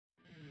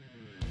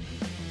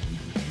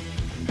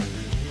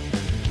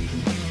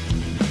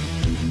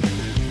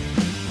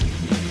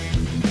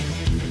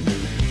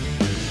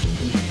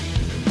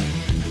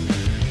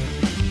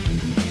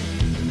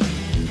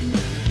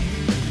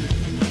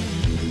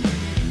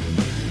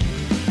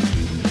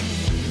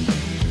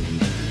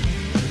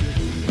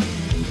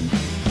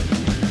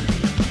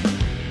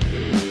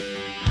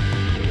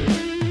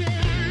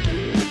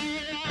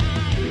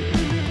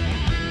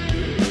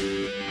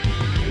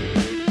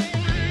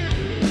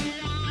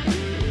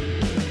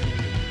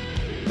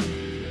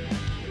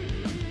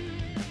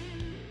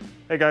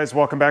Hey guys,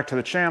 welcome back to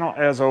the channel.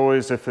 As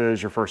always, if it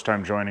is your first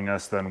time joining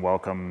us, then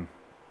welcome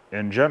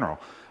in general.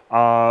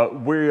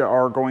 We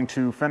are going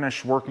to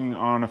finish working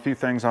on a few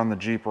things on the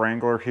Jeep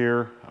Wrangler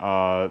here.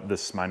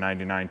 This is my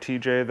 99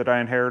 TJ that I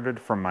inherited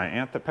from my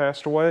aunt that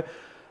passed away.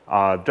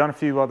 I've done a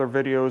few other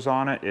videos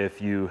on it. If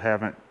you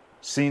haven't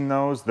seen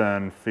those,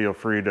 then feel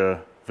free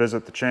to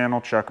visit the channel,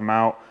 check them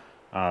out,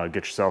 get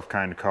yourself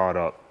kind of caught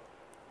up.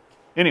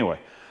 Anyway,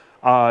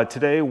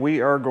 today we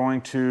are going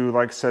to,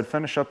 like I said,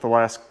 finish up the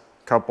last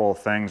couple of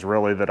things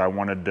really that I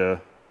wanted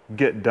to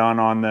get done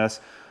on this,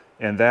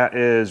 and that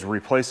is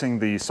replacing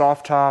the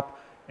soft top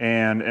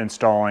and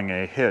installing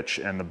a hitch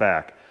in the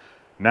back.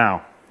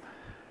 Now,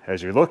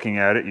 as you're looking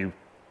at it, you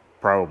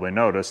probably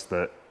noticed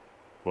that,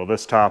 well,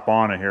 this top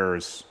on it here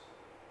is,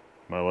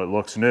 well, it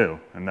looks new,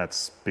 and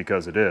that's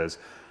because it is.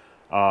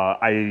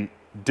 I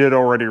did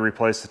already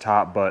replace the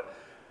top, but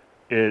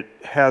it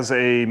has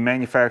a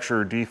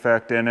manufacturer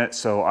defect in it,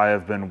 so I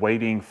have been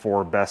waiting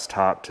for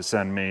Bestop to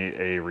send me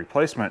a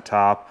replacement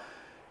top,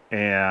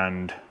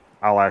 and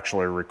I'll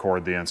actually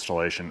record the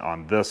installation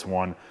on this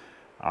one.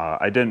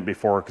 I didn't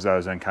before because I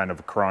was in kind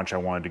of a crunch. I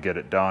wanted to get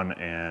it done,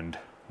 and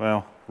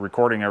well,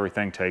 recording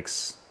everything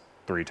takes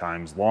 3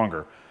 times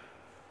longer.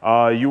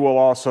 You will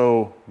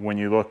also, when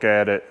you look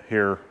at it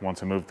here,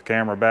 once I move the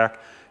camera back,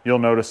 you'll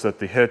notice that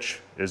the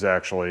hitch is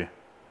actually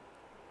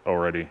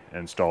already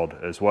installed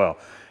as well.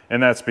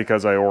 And that's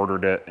because I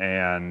ordered it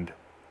and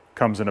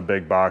comes in a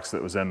big box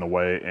that was in the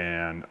way,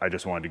 and I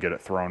just wanted to get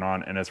it thrown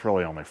on, and it's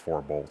really only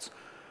 4 bolts.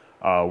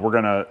 We're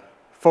gonna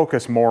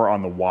focus more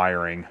on the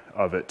wiring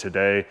of it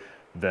today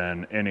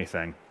than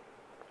anything.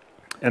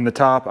 And the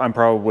top I'm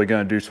probably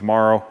gonna do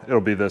tomorrow.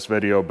 It'll be this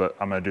video, but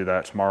I'm gonna do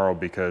that tomorrow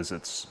because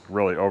it's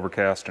really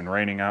overcast and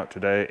raining out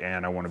today,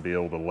 and I wanna be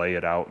able to lay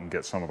it out and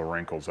get some of the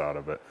wrinkles out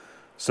of it.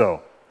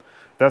 So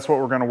that's what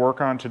we're gonna work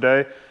on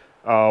today.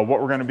 What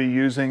we're going to be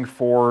using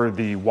for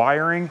the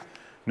wiring.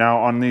 Now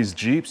on these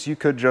Jeeps, you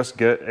could just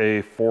get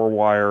a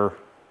 4-wire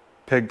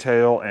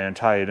pigtail and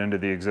tie it into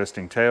the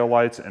existing tail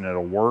lights and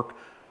it'll work.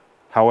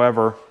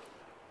 However,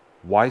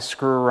 why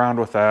screw around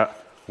with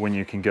that when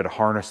you can get a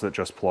harness that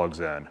just plugs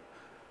in?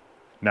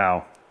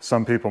 Now,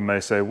 some people may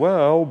say,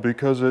 well,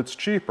 because it's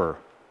cheaper.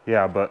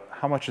 Yeah, but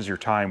how much is your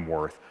time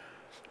worth?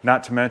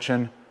 Not to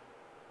mention,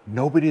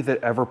 nobody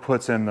that ever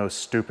puts in those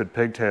stupid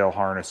pigtail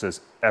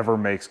harnesses ever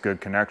makes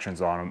good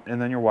connections on them, and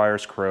then your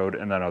wires corrode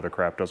and then other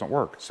crap doesn't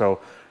work.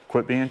 So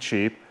quit being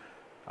cheap,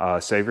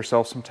 save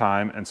yourself some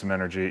time and some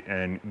energy,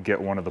 and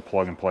get one of the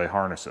plug and play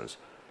harnesses.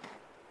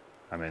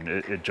 I mean,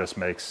 it just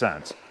makes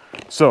sense.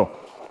 So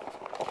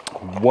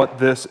what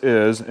this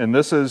is, and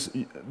this is,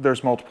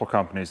 there's multiple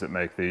companies that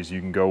make these.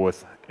 You can go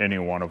with any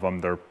one of them.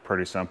 They're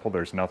pretty simple.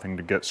 There's nothing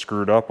to get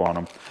screwed up on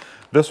them.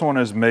 This one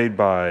is made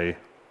by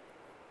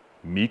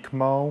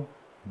Mecmo,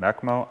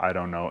 I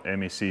don't know,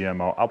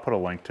 M-E-C-M-O. I'll put a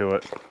link to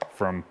it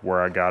from where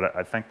I got it.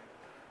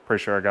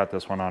 Pretty sure I got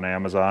this one on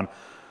Amazon.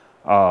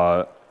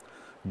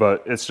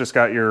 But it's just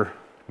got your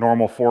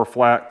normal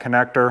 4-flat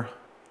connector.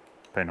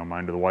 Pay no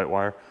mind to the white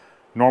wire.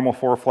 Normal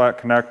 4-flat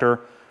connector,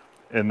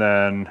 and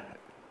then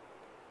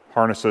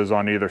harnesses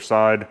on either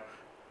side.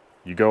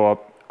 You go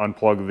up,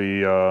 unplug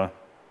the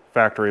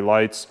factory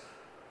lights.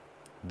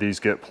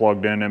 These get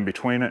plugged in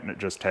between it, and it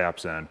just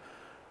taps in.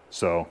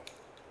 So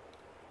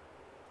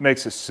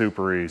makes it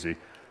super easy.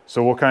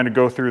 So we'll kind of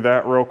go through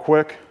that real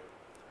quick,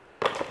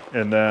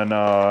 and then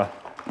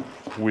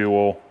we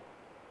will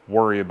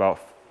worry about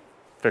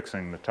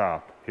fixing the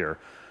top here.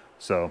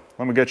 So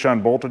let me get you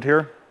unbolted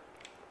here.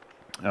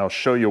 I'll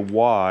show you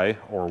why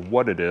or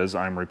what it is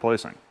I'm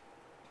replacing.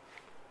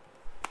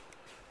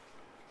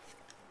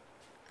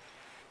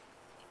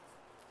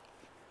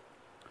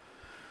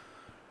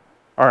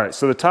 All right,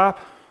 so the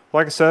top,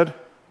 like I said,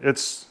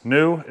 it's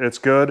new, it's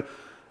good.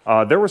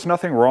 There was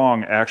nothing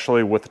wrong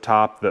actually with the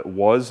top that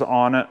was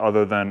on it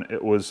other than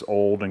it was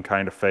old and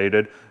kind of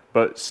faded,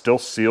 but still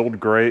sealed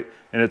great,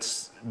 and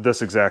it's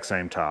this exact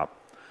same top.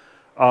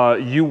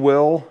 You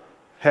will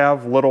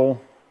have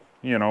little,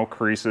 you know,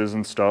 creases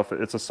and stuff.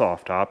 It's a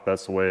soft top,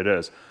 that's the way it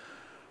is.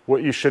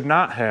 What you should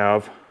not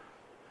have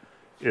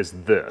is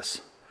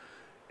this.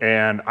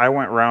 And I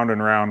went round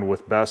and round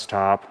with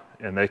Bestop,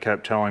 and they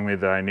kept telling me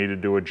that I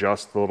needed to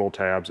adjust the little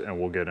tabs, and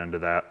we'll get into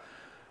that,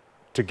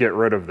 to get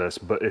rid of this.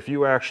 But if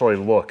you actually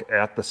look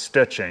at the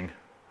stitching,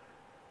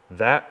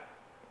 that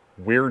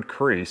weird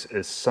crease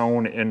is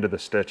sewn into the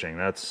stitching.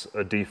 That's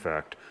a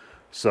defect.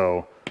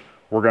 So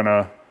we're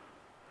gonna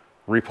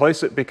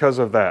replace it because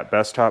of that.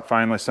 Bestop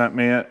finally sent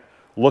me it.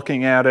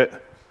 Looking at it,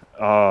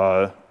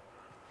 I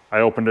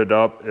opened it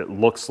up. It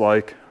looks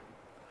like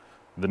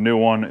the new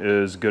one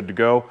is good to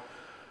go.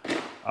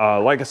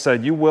 Like I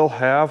said, you will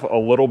have a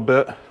little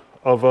bit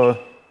of a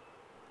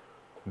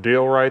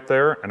deal right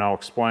there, and I'll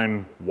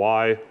explain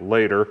why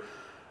later,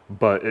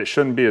 but it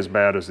shouldn't be as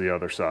bad as the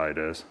other side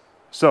is.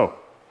 So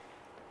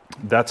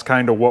that's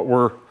kind of what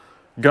we're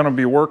gonna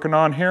be working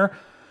on here.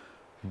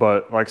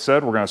 But like I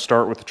said, we're gonna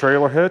start with the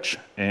trailer hitch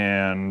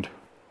and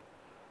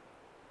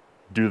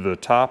do the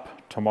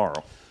top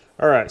tomorrow.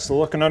 All right, so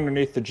looking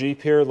underneath the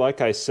Jeep here,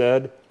 like I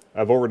said,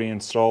 I've already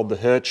installed the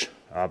hitch,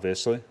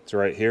 obviously, it's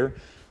right here.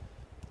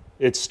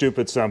 It's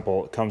stupid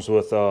simple. It comes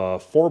with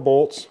 4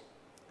 bolts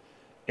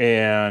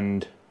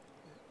and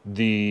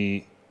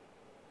the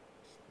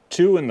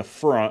 2 in the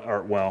front,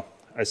 or well,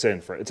 I say in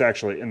the front, it's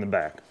actually in the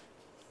back.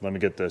 Let me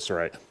get this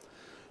right.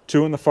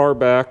 2 in the far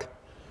back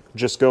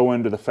just go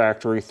into the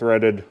factory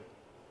threaded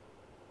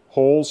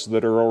holes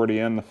that are already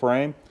in the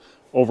frame.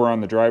 Over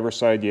on the driver's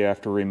side, you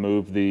have to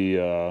remove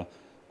the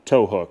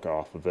tow hook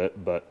off of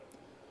it, but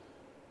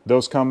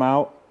those come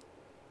out,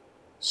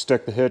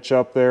 stick the hitch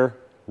up there,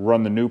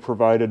 run the new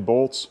provided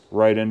bolts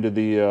right into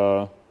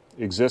the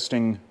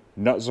existing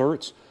nut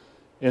zerts,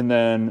 and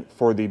then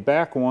for the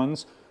back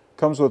ones,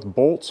 comes with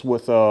bolts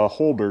with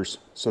holders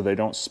so they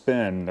don't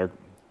spin. They're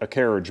a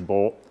carriage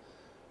bolt.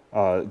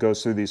 It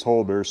goes through these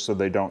holders so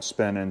they don't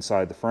spin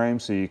inside the frame,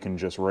 so you can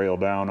just rail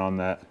down on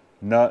that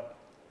nut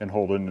and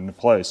hold it into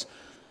place.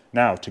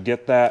 Now, to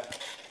get that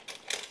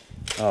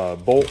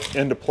bolt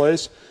into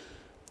place,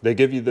 they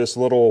give you this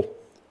little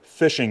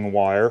fishing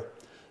wire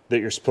that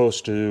you're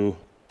supposed to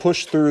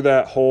push through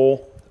that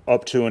hole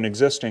up to an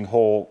existing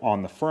hole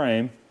on the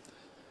frame.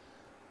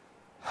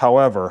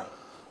 However,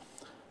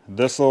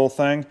 this little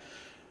thing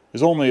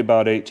is only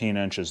about 18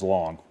 inches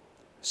long.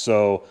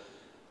 So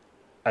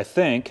I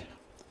think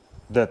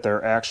that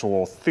their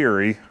actual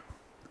theory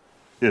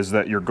is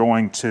that you're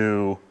going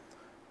to,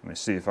 let me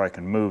see if I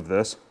can move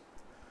this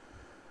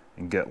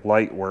and get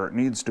light where it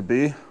needs to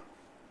be.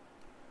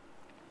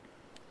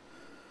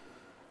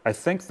 I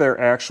think their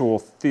actual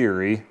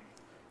theory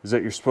is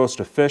that you're supposed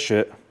to fish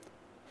it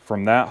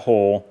from that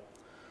hole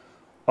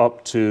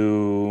up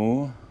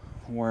to,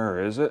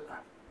 where is it?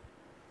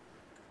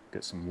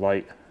 Get some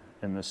light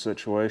in this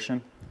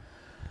situation.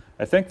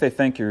 I think they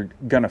think you're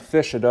gonna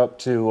fish it up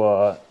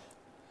to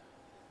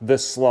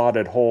this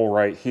slotted hole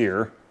right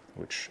here,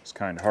 which is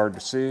kind of hard to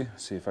see.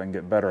 See if I can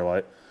get better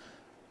light.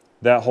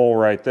 That hole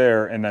right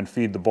there, and then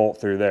feed the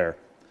bolt through there.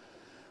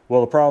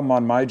 Well, the problem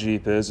on my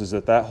Jeep is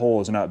that that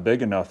hole is not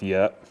big enough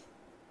yet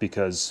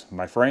because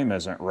my frame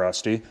isn't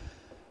rusty,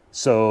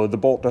 so the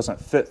bolt doesn't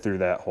fit through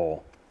that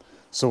hole.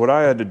 So what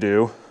I had to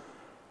do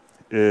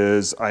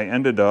is I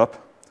ended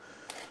up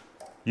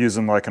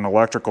using like an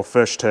electrical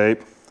fish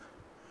tape,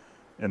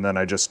 and then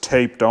I just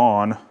taped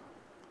on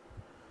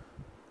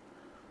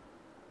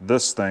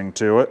this thing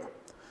to it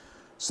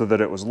so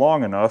that it was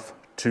long enough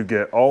to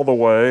get all the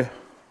way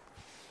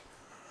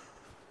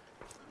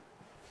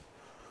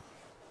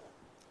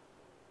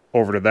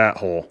over to that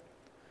hole.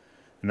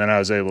 And then I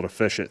was able to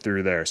fish it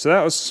through there. So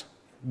that was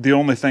the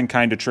only thing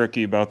kind of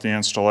tricky about the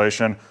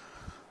installation.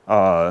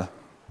 Like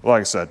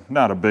I said,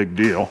 not a big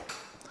deal.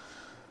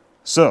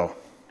 So,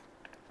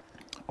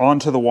 on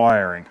to the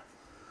wiring.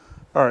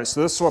 All right,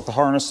 so this is what the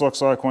harness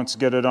looks like once you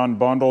get it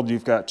unbundled.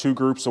 You've got 2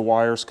 groups of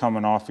wires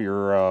coming off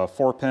your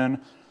 4-pin.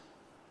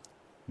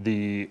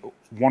 The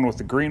one with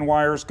the green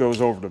wires goes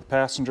over to the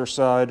passenger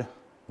side.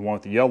 The one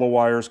with the yellow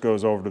wires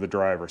goes over to the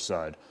driver's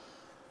side.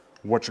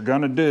 What you're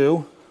gonna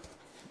do,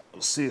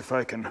 let's see if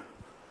I can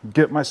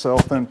get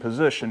myself in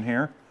position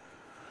here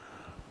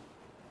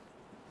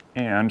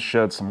and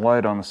shed some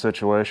light on the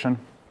situation.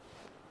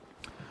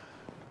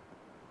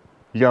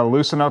 You gotta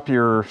loosen up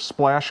your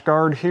splash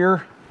guard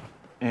here,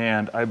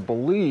 and I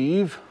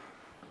believe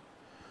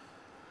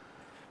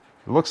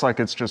it looks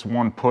like it's just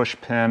 1 push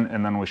pin,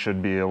 and then we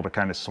should be able to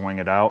kind of swing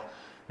it out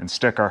and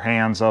stick our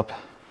hands up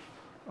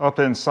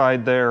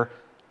inside there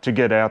to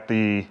get at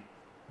the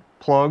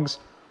plugs.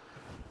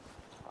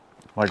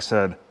 Like I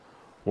said,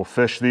 we'll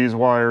fish these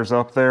wires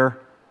up there.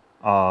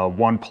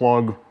 1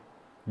 plug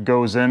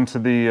goes into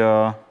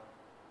the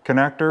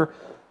connector,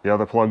 the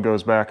other plug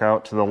goes back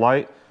out to the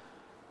light.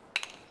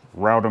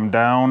 Route them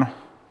down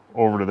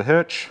over to the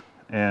hitch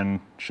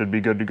and should be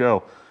good to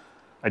go.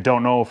 I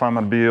don't know if I'm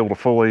going to be able to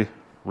fully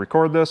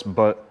record this,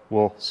 but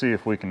we'll see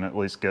if we can at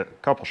least get a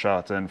couple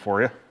shots in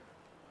for you.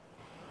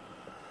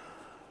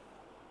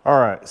 All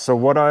right, so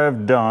what I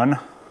have done,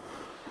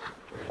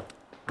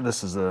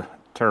 this is a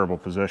terrible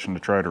position to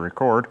try to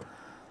record.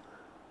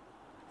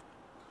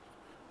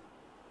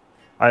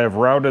 I have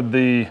routed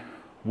the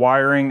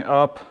wiring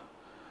up.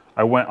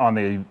 I went on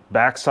the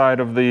back side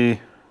of the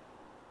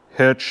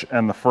hitch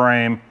and the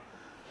frame,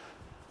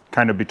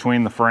 kind of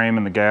between the frame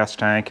and the gas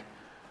tank,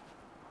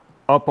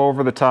 up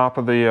over the top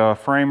of the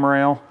frame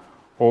rail,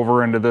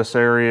 over into this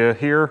area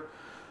here.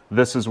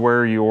 This is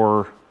where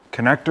your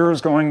connector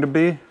is going to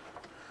be.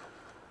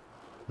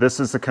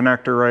 This is the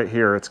connector right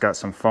here. It's got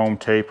some foam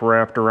tape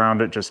wrapped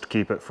around it just to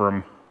keep it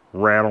from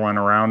rattling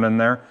around in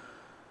there.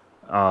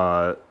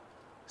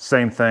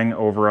 Same thing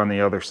over on the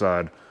other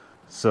side.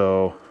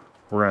 So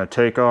we're going to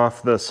take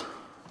off this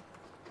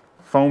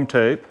foam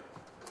tape.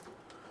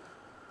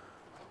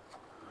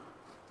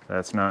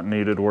 That's not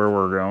needed where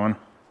we're going.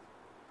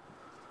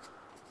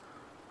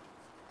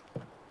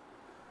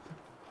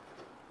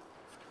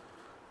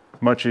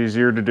 Much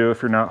easier to do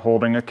if you're not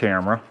holding a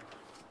camera.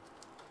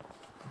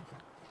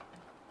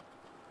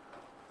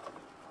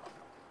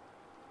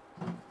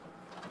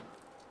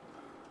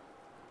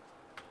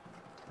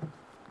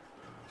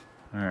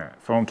 All right,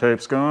 foam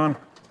tape's gone.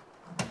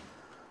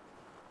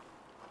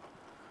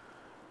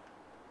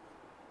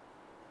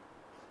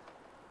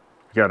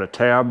 You got a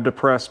tab to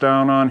press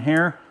down on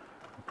here.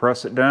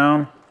 Press it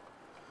down.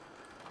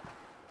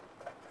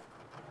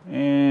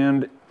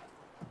 And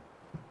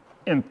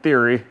in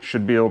theory,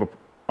 should be able to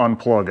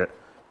unplug it.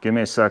 Give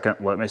me a second,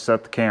 let me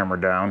set the camera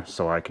down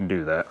so I can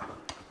do that.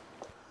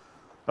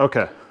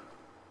 Okay.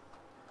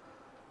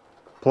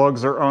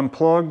 Plugs are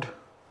unplugged.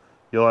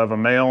 You'll have a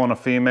male and a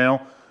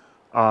female.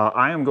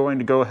 I am going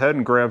to go ahead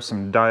and grab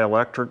some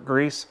dielectric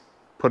grease,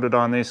 put it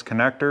on these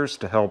connectors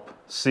to help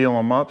seal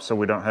them up so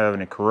we don't have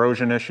any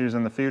corrosion issues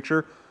in the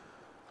future.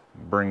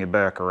 Bring you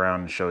back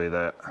around and show you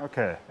that.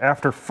 Okay,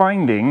 after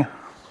finding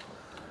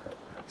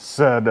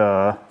said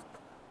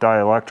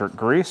dielectric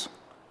grease,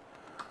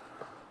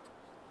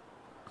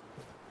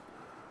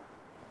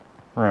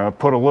 we're going to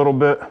put a little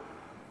bit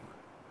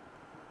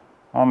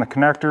on the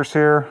connectors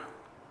here.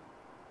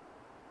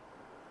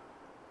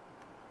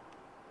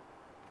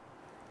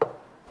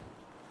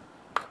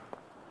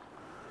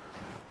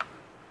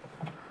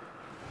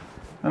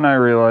 And I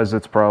realize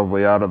it's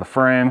probably out of the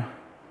frame,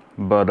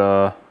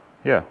 but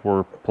yeah,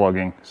 we're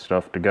plugging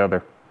stuff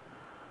together.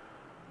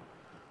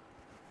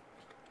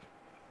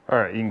 All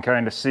right, you can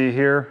kind of see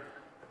here,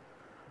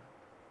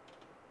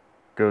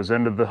 goes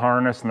into the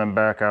harness and then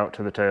back out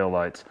to the tail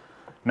lights.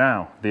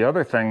 Now, the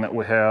other thing that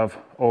we have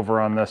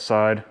over on this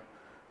side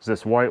is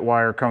this white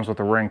wire comes with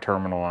a ring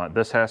terminal on it.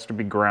 This has to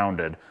be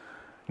grounded.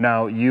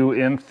 Now, you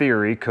in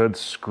theory could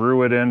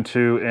screw it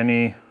into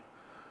any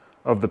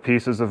of the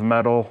pieces of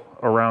metal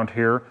around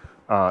here,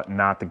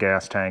 not the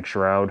gas tank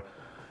shroud,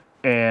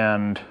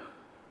 and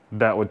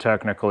that would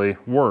technically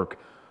work.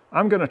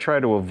 I'm going to try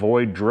to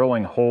avoid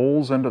drilling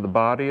holes into the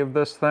body of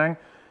this thing,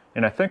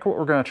 and I think what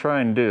we're going to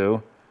try and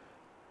do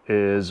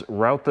is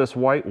route this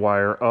white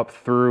wire up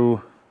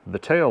through the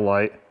tail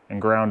light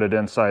and ground it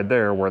inside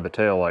there where the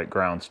tail light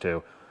grounds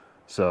to.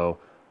 So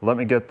let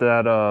me get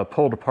that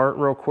pulled apart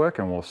real quick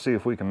and we'll see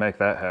if we can make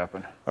that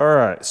happen. All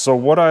right, so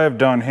what I have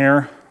done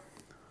here,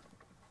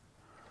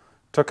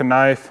 took a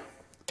knife,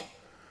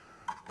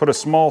 put a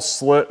small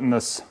slit in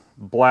this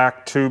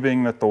black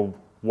tubing that the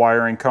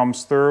wiring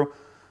comes through.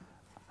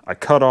 I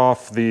cut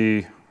off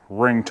the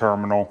ring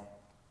terminal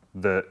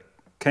that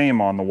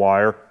came on the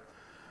wire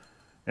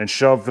and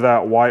shoved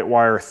that white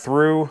wire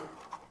through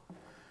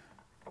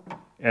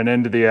and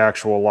into the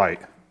actual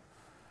light.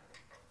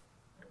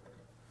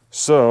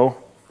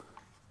 So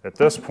at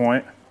this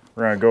point,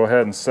 we're going to go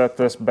ahead and set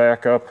this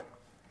back up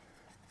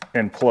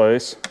in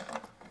place.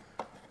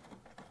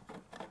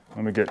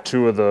 Let me get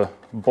two of the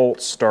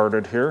bolts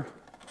started here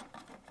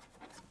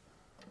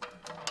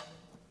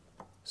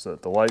so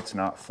that the light's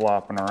not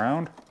flopping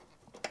around.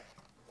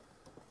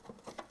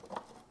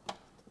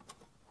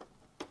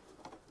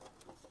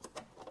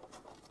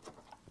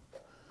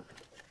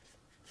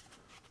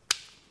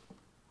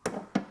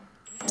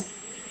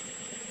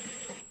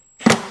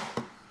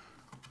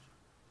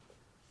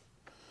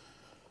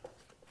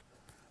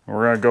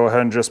 We're going to go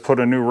ahead and just put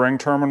a new ring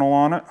terminal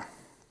on it.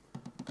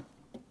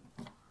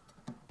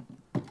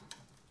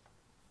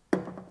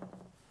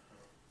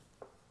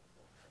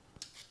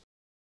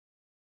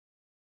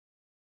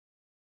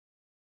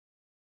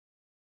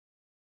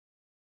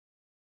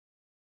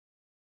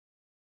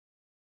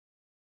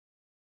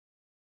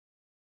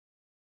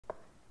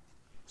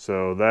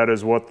 So that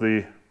is what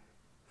the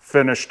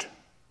finished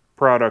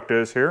product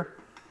is here.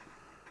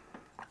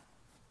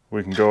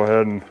 We can go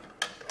ahead and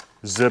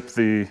zip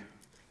the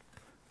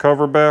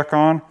cover back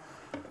on.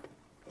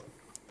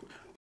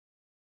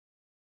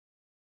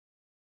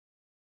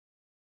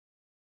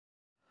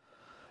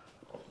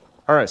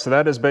 All right, so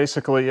that is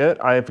basically it.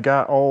 I've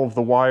got all of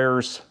the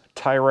wires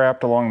tie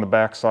wrapped along the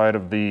back side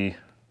of the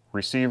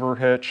receiver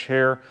hitch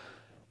here,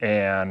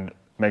 and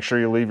make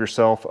sure you leave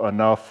yourself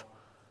enough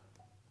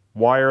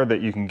wire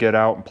that you can get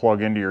out and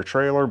plug into your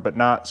trailer, but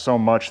not so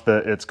much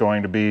that it's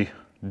going to be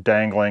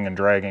dangling and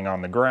dragging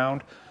on the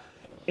ground.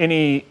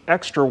 Any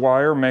extra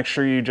wire, make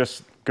sure you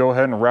just go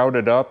ahead and route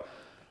it up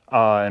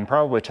and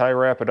probably tie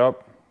wrap it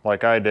up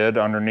like I did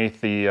underneath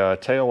the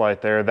tail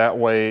light there. That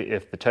way,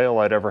 if the tail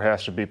light ever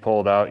has to be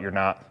pulled out, you're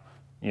not,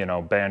 you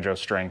know, banjo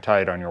string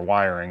tight on your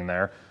wiring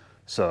there.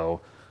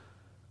 So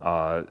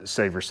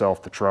save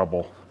yourself the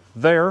trouble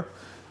there.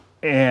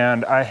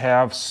 And I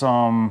have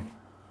some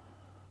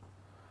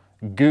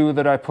goo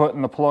that I put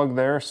in the plug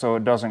there so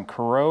it doesn't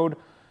corrode.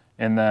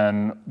 And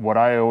then what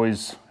I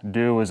always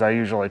do is I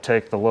usually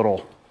take the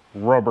little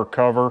rubber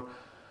cover,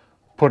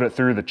 put it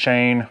through the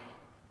chain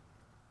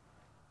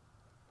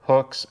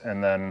hooks,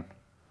 and then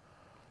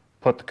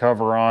put the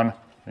cover on,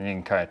 and you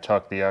can kind of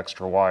tuck the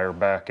extra wire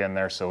back in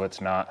there so it's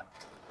not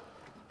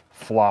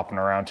flopping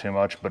around too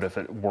much, but if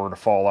it were to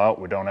fall out,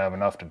 we don't have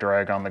enough to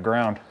drag on the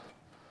ground.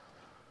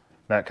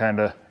 That kind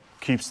of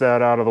keeps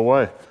that out of the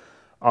way.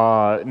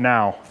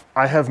 Now,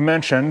 I have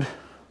mentioned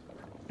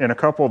in a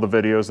couple of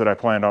the videos that I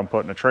planned on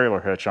putting a trailer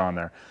hitch on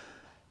there,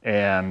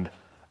 and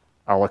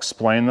I'll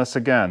explain this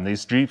again.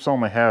 These Jeeps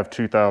only have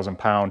 2,000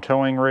 pound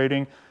towing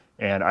rating,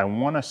 and I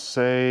want to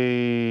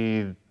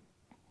say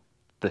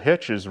the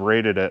hitch is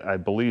rated at, I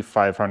believe,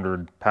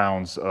 500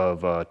 pounds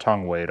of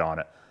tongue weight on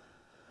it.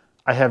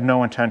 I have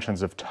no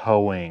intentions of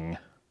towing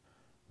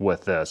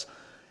with this.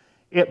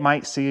 It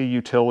might see a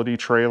utility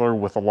trailer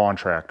with a lawn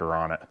tractor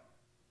on it,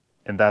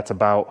 and that's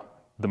about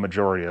the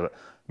majority of it.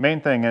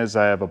 Main thing is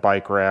I have a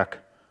bike rack,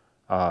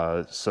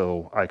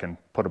 so I can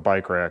put a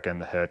bike rack in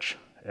the hitch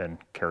and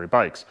carry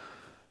bikes.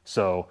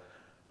 So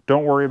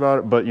don't worry about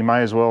it, but you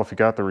might as well, if you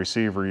got the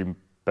receiver, you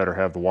better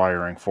have the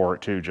wiring for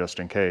it too, just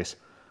in case.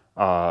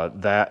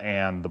 That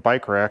and the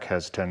bike rack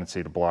has a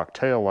tendency to block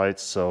tail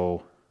lights,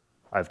 so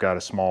I've got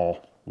a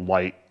small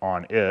light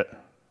on it,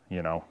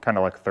 you know, kind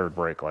of like a third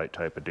brake light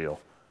type of deal.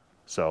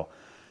 So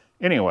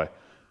anyway,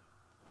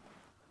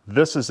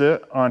 this is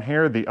it on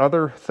here. The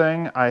other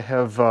thing I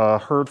have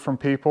heard from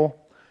people,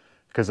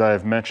 because I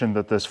have mentioned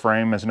that this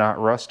frame is not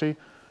rusty,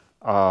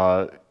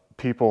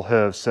 people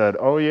have said,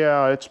 oh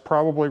yeah, it's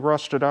probably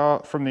rusted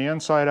out from the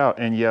inside out.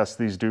 And yes,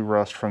 these do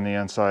rust from the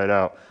inside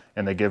out.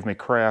 And they give me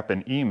crap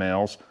in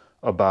emails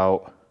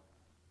about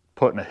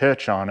putting a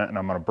hitch on it and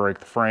I'm gonna break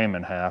the frame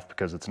in half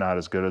because it's not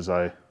as good as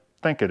I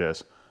think it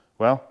is.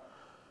 Well,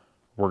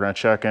 we're gonna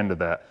check into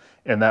that.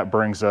 And that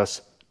brings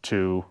us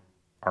to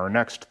our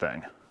next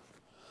thing.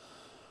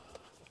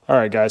 All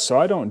right, guys, so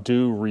I don't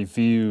do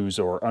reviews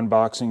or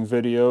unboxing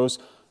videos,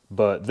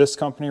 but this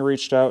company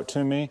reached out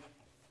to me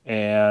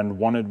and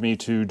wanted me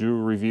to do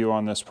a review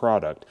on this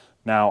product.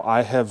 Now,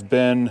 I have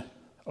been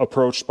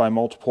approached by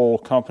multiple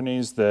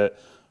companies that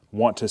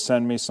want to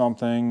send me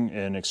something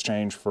in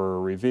exchange for a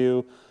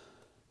review.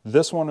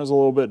 This one is a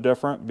little bit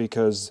different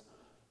because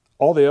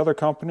all the other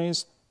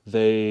companies,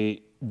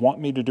 they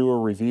want me to do a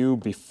review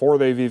before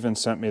they've even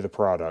sent me the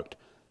product,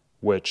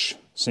 which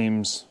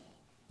seems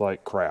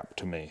like crap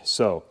to me.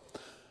 So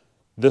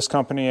this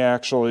company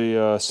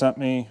actually sent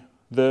me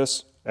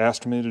this,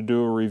 asked me to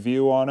do a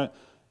review on it,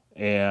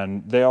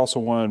 and they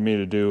also wanted me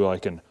to do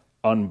like an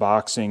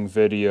unboxing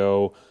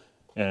video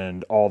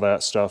and all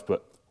that stuff,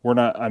 but we're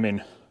not, I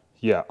mean,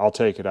 yeah, I'll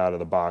take it out of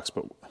the box,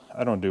 but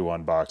I don't do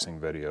unboxing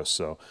videos,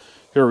 so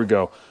here we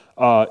go.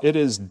 It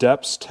is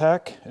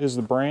Depstech is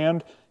the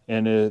brand,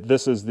 and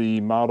this is the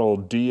model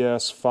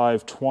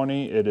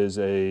DS502. It is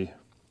a,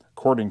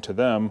 according to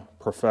them,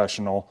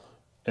 professional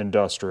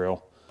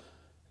industrial.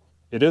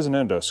 It is an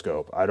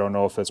endoscope. I don't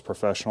know if it's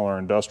professional or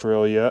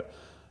industrial yet.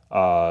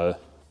 I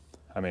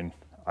mean,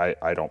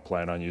 I don't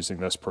plan on using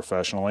this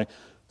professionally,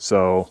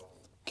 so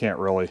can't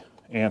really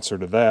answer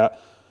to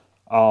that.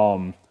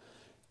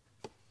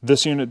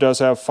 This unit does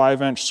have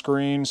 5-inch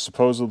screen,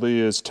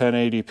 supposedly is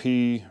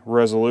 1080p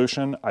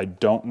resolution. I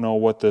don't know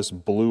what this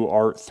Blue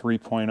Art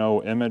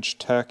 3.0 image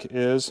tech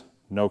is,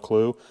 no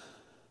clue.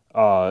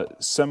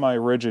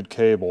 Semi-rigid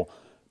cable.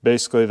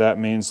 Basically that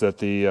means that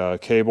the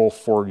cable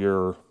for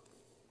your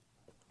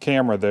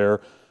camera there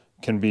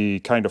can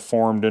be kind of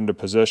formed into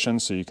position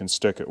so you can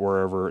stick it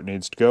wherever it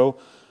needs to go.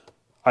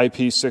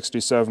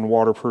 IP67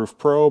 waterproof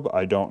probe.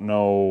 I don't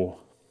know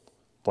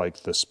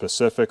like the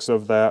specifics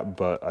of that,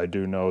 but I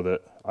do know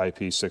that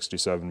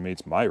IP67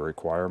 meets my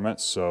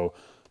requirements, so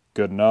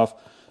good enough.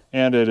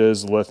 And it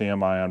is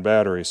lithium ion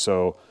battery,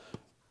 so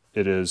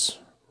it is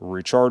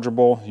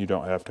rechargeable. You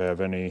don't have to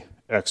have any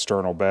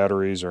external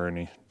batteries or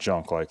any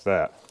junk like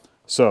that.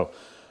 So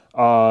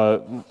I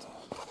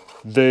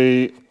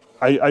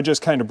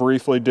just kind of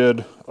briefly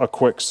did a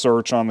quick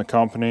search on the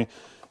company,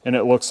 and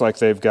it looks like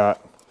they've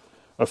got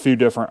a few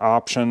different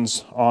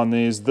options on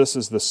these. This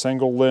is the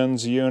single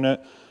lens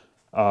unit.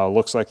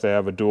 Looks like they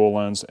have a dual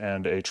lens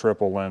and a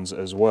triple lens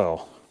as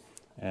well.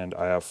 And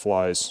I have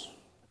flies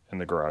in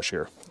the garage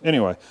here.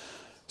 Anyway,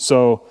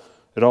 so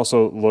it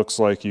also looks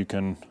like you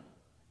can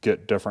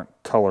get different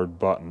colored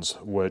buttons,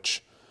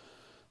 which,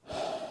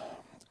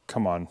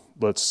 come on,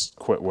 let's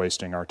quit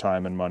wasting our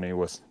time and money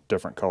with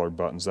different colored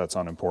buttons. That's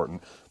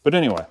unimportant. But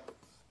anyway,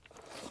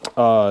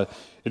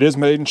 it is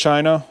made in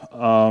China.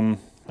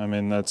 I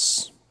mean,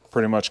 that's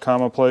pretty much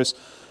commonplace.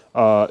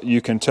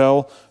 You can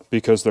tell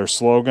because their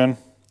slogan,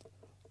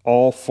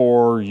 all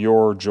for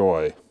your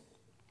joy.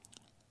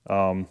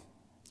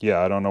 Yeah,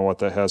 I don't know what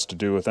that has to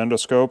do with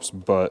endoscopes,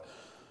 but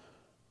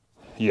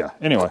yeah,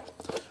 anyway.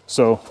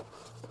 So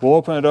we'll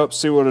open it up,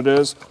 see what it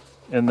is,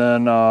 and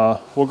then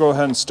we'll go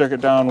ahead and stick it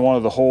down one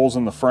of the holes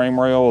in the frame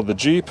rail of the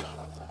Jeep.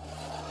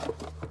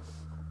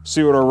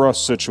 See what our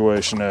rust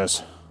situation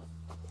is.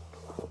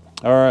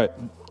 All right,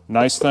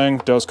 nice thing,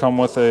 does come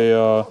with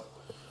a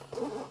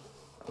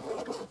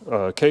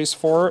case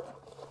for it.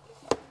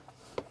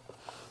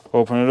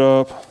 Open it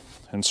up,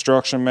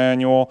 instruction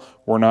manual.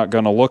 We're not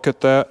going to look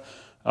at that.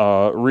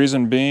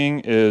 Reason being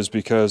is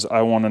because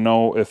I want to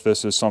know if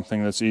this is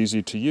something that's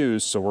easy to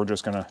use, so we're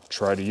just going to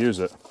try to use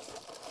it.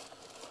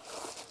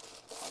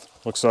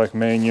 Looks like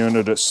main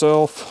unit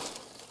itself.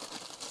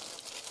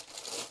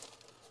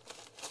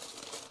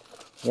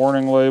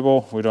 Warning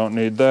label, we don't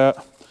need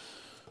that.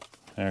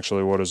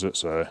 Actually, what does it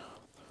say?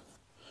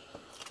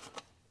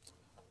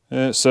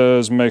 It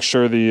says make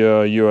sure the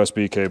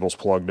USB cable's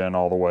plugged in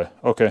all the way.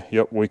 Okay,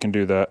 yep, we can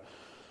do that.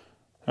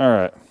 All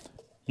right.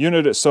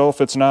 Unit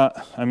itself, it's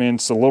not, I mean,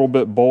 it's a little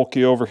bit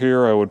bulky over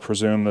here. I would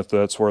presume that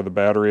that's where the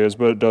battery is,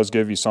 but it does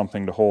give you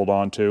something to hold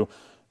on to,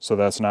 so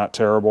that's not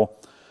terrible.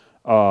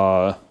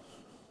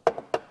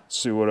 Let's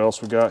see what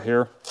else we got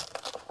here.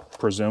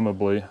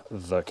 Presumably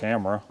the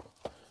camera.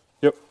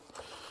 Yep.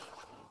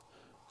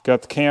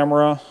 Got the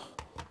camera.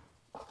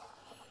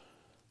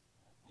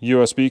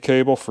 USB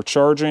cable for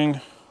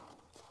charging.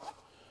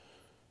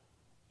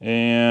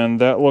 And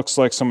that looks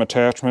like some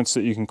attachments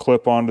that you can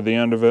clip onto the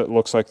end of it.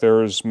 Looks like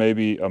there's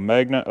maybe a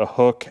magnet, a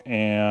hook,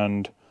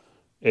 and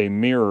a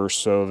mirror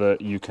so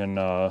that you can,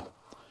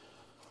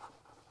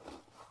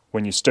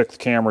 when you stick the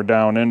camera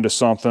down into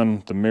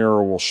something, the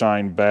mirror will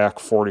shine back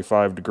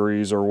 45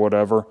 degrees or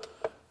whatever.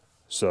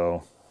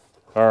 So,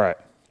 all right.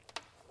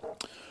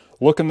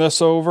 Looking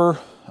this over,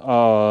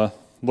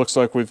 looks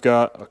like we've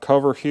got a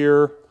cover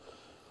here,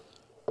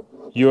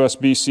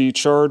 USB-C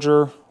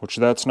charger, which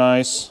that's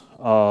nice.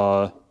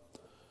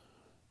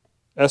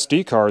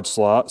 SD card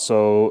slot,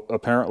 so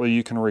apparently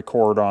you can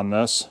record on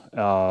this.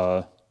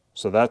 So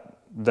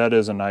that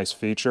is a nice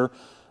feature.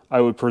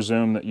 I would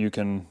presume that you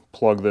can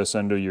plug this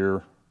into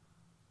your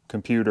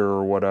computer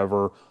or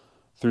whatever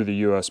through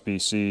the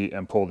USB-C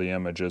and pull the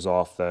images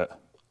off that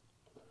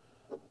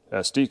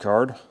SD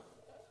card.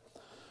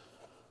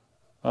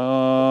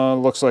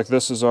 Looks like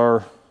this is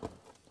our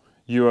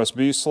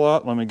USB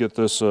slot. Let me get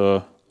this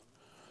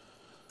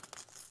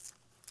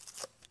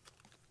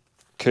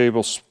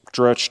cable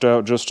stretched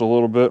out just a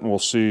little bit and we'll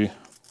see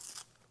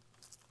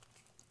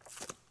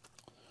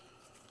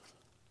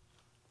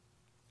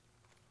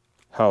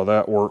how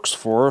that works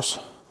for us.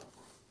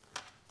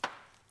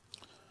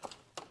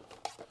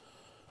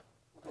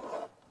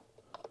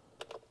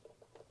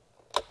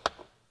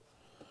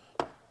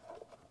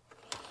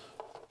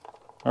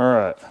 All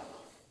right,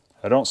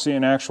 I don't see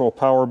an actual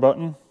power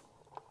button.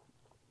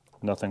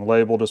 Nothing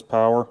labeled as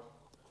power.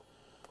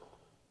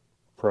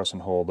 Press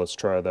and hold, let's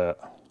try that.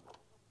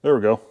 There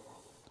we go.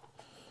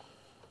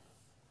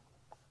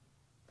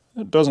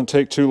 It doesn't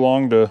take too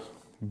long to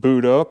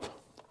boot up.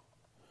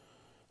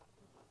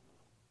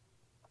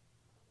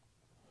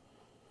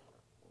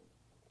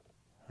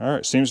 All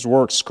right, seems to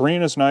work.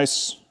 Screen is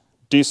nice,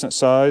 decent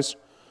size.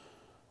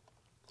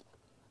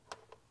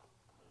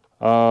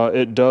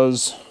 It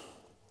does,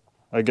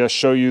 I guess,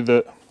 show you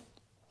that,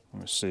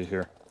 let me see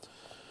here,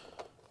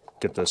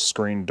 get this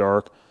screen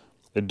dark.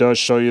 It does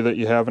show you that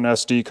you have an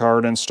SD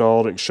card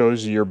installed. It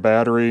shows you your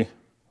battery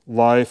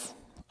life.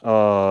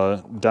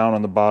 Down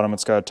on the bottom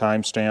it's got a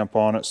timestamp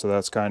on it, so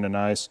that's kind of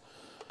nice.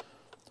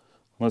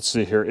 Let's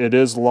see here, it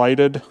is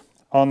lighted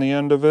on the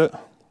end of it.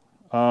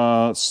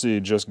 Let's see,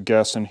 just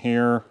guessing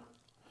here.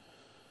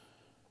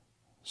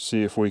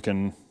 See if we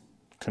can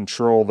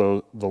control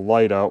the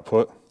light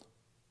output.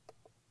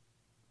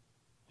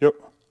 Yep.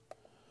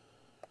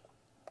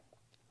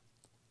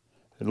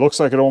 It looks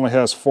like it only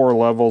has 4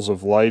 levels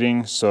of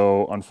lighting,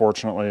 so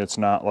unfortunately it's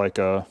not like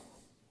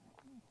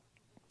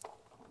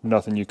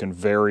nothing you can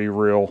vary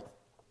real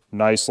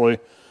nicely.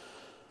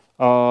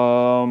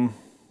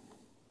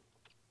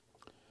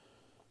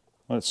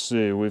 Let's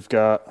see, we've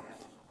got,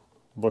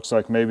 looks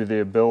like maybe the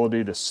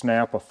ability to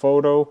snap a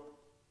photo.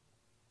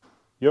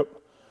 Yep.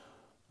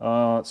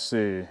 Let's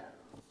see.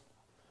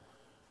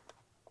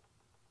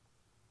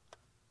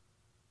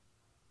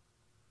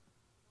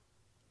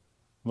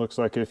 Looks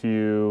like if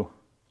you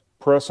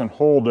press and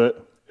hold it,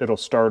 it'll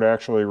start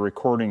actually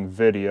recording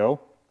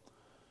video.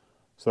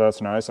 So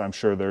that's nice. I'm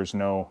sure there's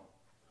no,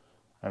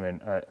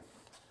 I'm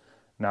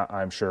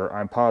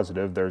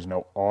positive there's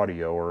no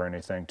audio or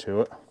anything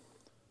to it.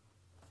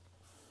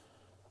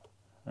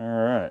 All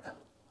right.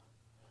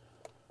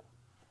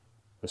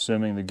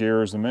 Assuming the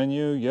gear is the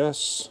menu,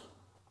 yes.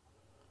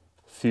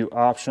 A few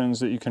options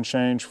that you can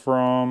change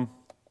from.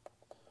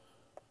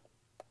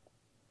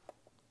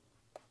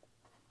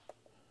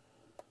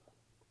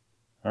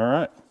 All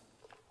right.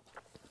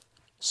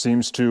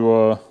 Seems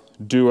to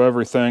do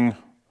everything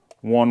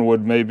one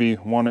would maybe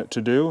want it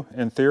to do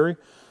in theory.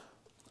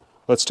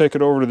 Let's take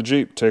it over to the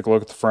Jeep, take a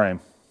look at the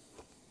frame.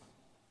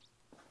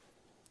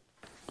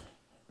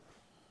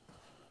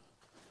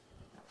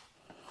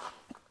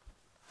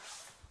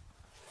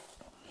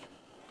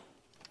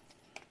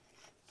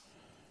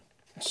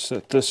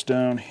 Set this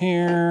down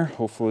here,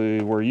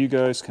 hopefully where you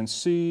guys can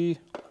see.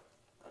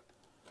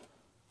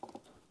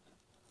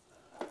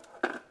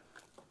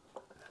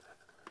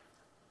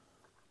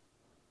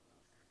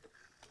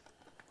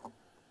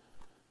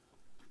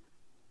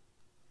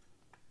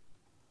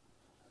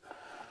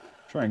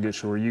 Try and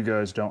get you where you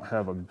guys don't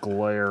have a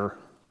glare,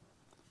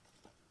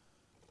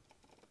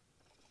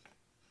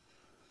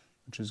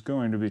 which is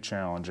going to be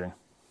challenging.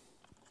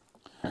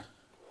 All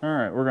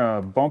right, we're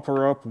gonna bump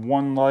her up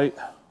one light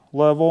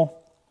level.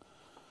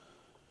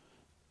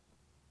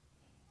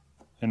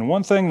 And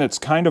one thing that's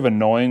kind of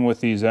annoying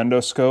with these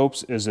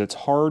endoscopes is it's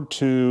hard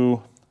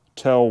to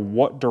tell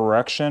what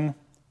direction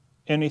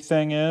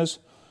anything is.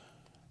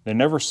 They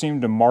never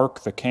seem to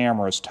mark the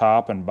camera's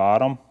top and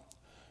bottom.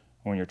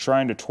 When you're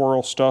trying to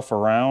twirl stuff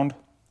around,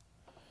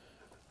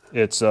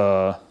 it's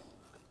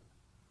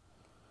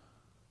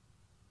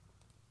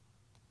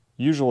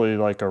usually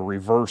like a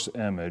reverse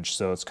image,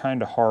 so it's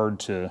kind of hard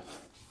to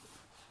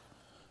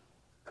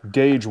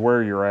gauge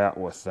where you're at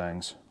with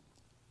things.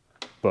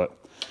 But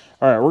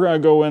All right, we're gonna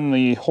go in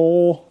the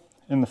hole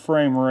in the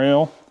frame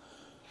rail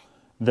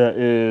that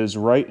is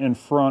right in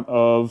front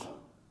of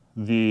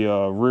the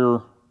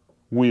rear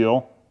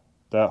wheel,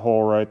 that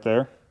hole right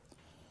there.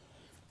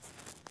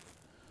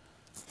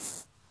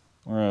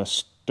 We're gonna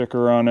stick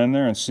her on in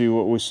there and see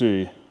what we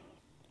see.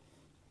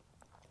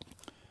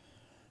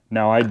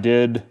 Now I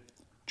did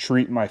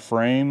treat my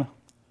frame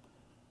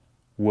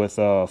with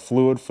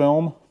fluid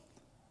film,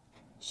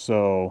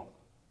 so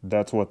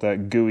that's what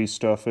that gooey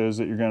stuff is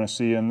that you're gonna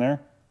see in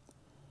there.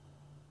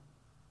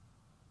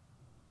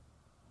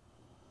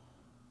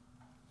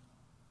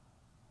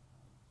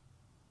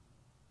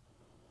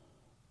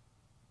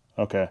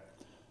 Okay,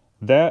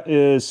 that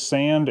is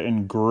sand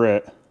and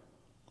grit,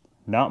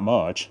 not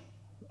much,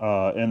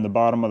 in the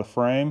bottom of the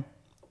frame.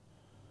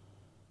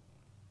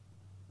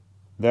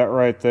 That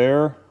right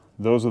there,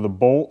 those are the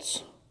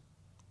bolts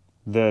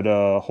that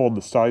hold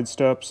the side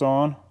steps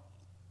on,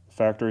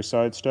 factory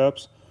side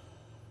steps.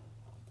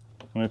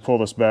 Let me pull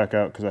this back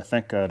out because I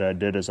think what I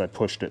did is I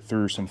pushed it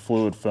through some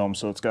fluid film,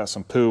 so it's got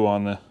some poo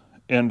on the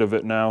end of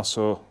it now,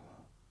 so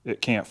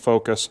it can't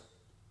focus.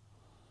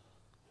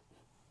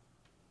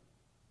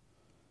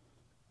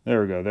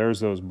 There we go,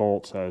 there's those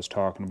bolts I was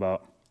talking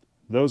about.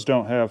 Those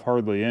don't have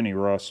hardly any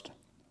rust,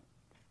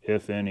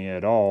 if any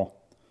at all,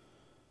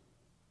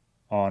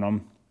 on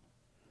them.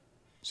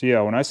 So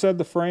yeah, when I said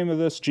the frame of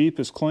this Jeep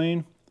is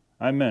clean,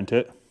 I meant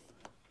it.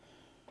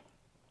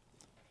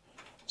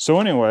 So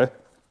anyway,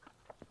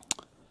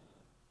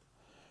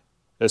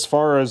 as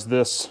far as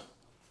this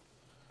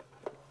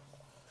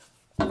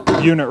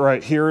unit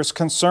right here is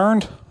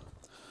concerned,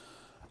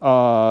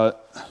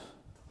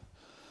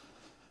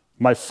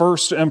 my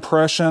first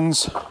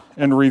impressions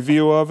and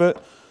review of it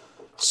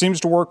seems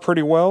to work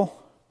pretty well.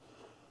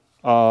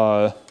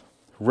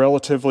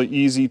 Relatively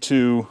easy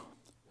to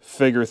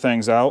figure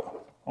things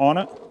out on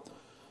it.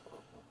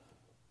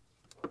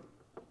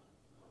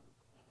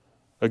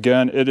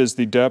 Again, it is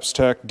the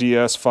Depstech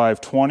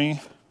DS502.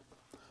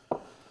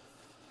 Like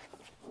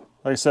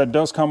I said, it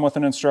does come with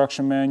an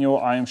instruction manual.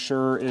 I am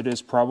sure it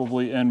is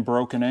probably in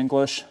broken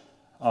English,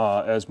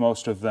 as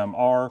most of them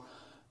are,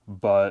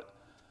 but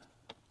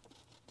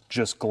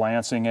just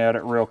glancing at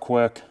it real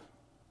quick,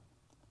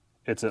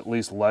 it's at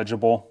least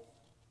legible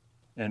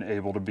and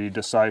able to be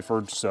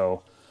deciphered,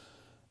 so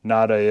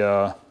not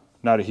a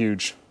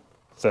huge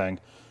thing.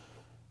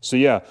 So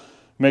yeah,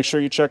 make sure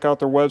you check out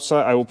their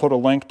website. I will put a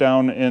link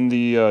down in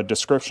the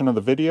description of the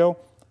video.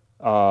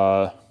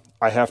 I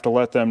have to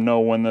let them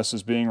know when this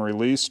is being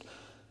released.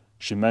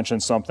 She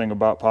mentioned something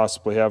about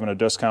possibly having a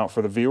discount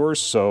for the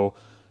viewers, so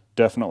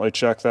definitely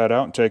check that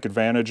out and take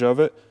advantage of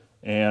it.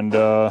 And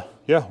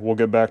yeah, we'll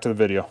get back to the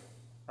video.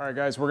 All right,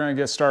 guys, we're gonna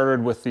get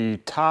started with the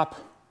top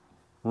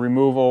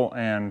removal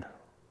and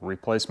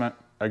replacement,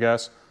 I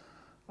guess.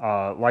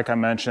 Like I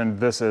mentioned,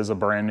 this is a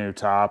brand new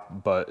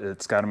top, but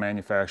it's got a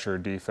manufacturer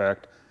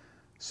defect,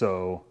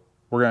 so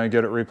we're gonna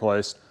get it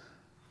replaced.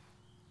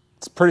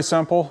 It's pretty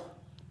simple.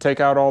 Take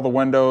out all the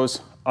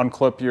windows,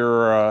 unclip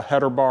your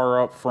header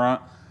bar up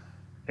front,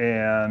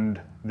 and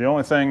the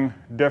only thing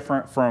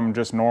different from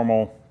just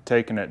normal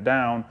taking it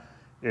down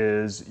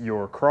is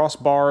your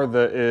crossbar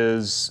that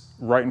is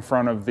right in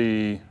front of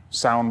the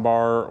sound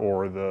bar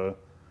or the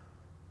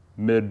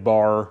mid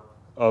bar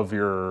of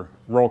your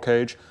roll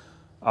cage.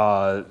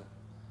 The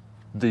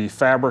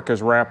fabric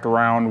is wrapped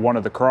around one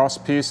of the cross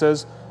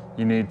pieces.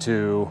 You need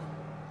to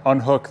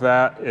unhook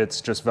that. It's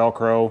just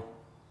Velcro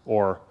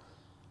or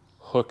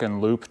hook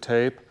and loop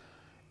tape.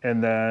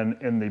 And then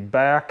in the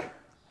back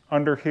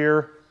under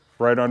here,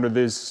 right under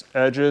these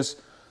edges,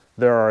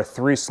 there are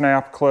 3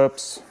 snap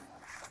clips.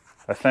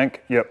 I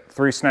think, yep,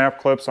 3 snap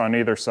clips on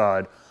either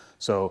side.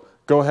 So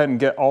go ahead and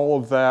get all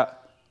of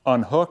that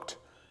unhooked,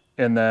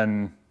 and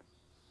then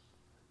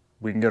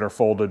we can get her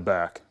folded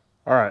back.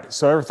 All right,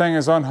 so everything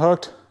is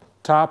unhooked.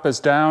 Top is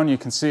down. You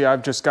can see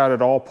I've just got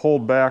it all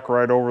pulled back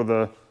right over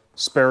the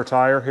spare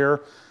tire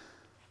here.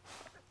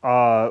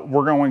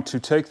 We're going to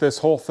take this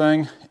whole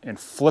thing and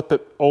flip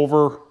it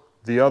over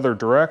the other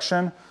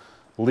direction,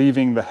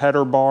 leaving the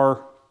header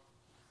bar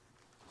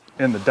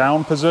in the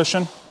down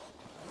position.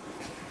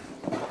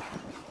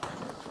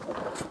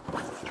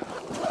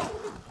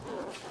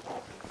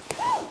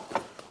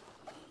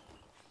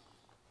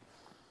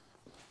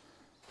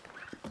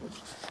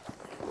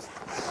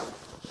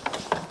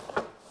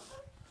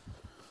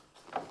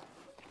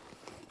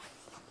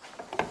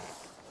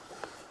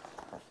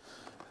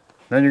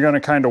 Then you're going to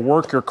kind of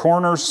work your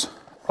corners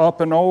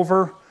up and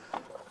over.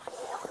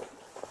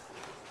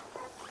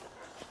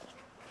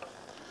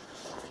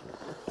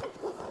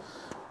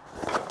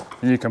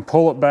 And you can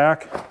pull it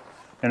back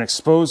and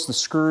expose the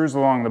screws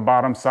along the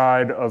bottom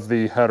side of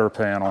the header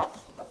panel.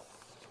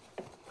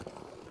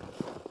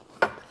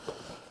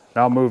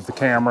 Now I'll move the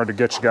camera to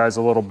get you guys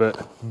a little bit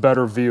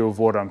better view of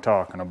what I'm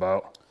talking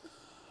about.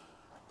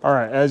 All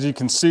right, as you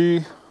can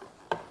see,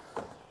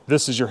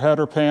 this is your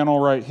header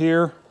panel right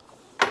here.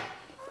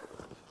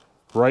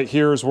 Right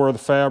here is where the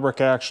fabric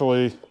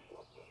actually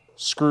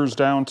screws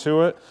down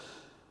to it.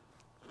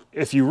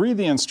 If you read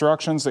the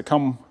instructions that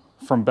come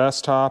from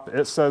Bestop.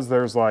 It says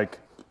there's like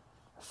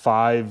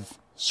 5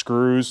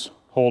 screws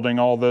holding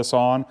all this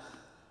on.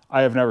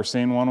 I have never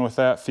seen one with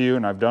that few,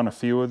 and I've done a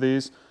few of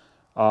these.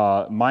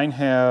 Mine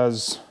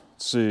has,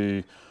 let's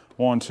see,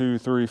 1, 2,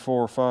 3,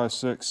 4, 5,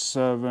 6,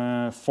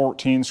 7,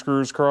 14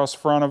 screws across the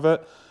front of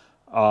it,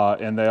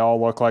 and they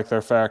all look like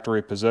they're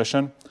factory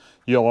position.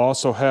 You'll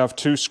also have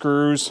 2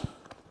 screws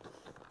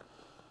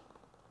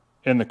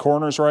in the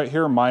corners right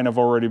here. Mine have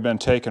already been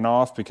taken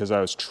off because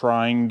I was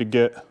trying to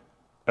get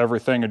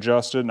everything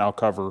adjusted, and I'll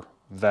cover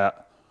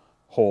that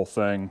whole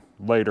thing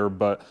later,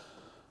 but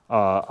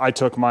I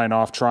took mine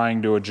off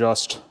trying to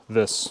adjust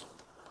this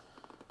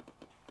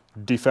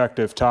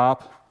defective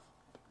top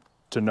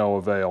to no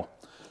avail.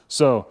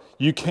 So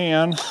you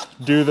can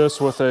do this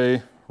with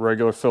a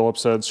regular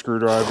Phillips head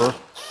screwdriver,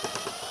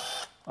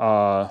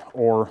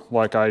 or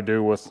like I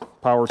do with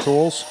power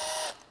tools.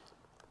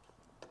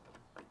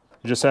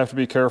 You just have to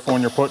be careful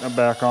when you're putting it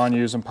back on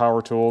using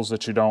power tools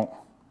that you don't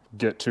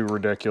get too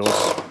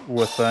ridiculous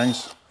with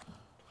things.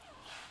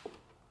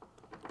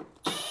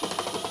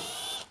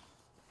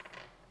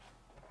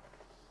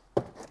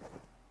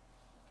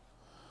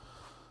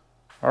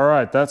 All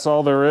right, that's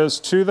all there is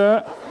to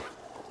that.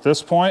 At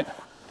this point,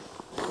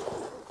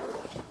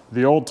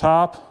 the old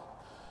top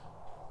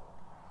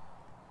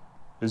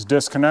is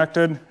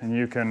disconnected and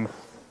you can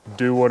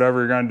do whatever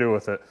you're gonna do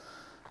with it.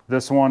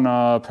 This one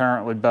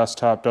apparently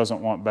Bestop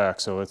doesn't want back,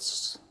 so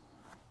it's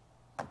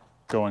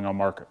going on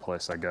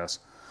Marketplace, I guess.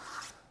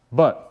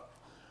 But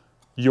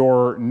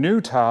your new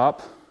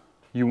top,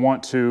 you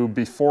want to,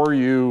 before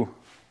you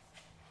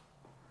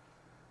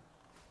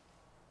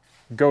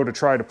go to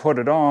try to put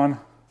it on,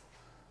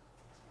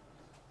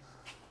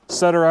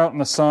 set her out in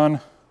the sun,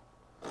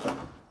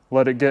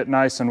 let it get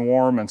nice and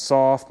warm and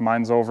soft.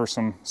 Mine's over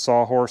some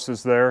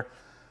sawhorses there,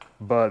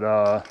 but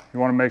you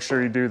want to make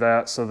sure you do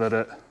that so that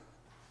it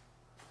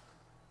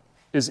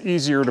is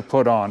easier to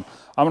put on.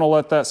 I'm going to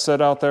let that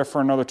sit out there for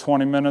another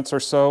 20 minutes or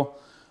so,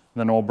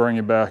 then we'll bring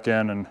you back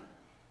in and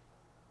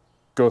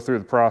go through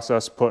the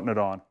process of putting it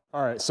on.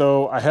 All right,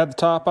 so I had the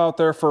top out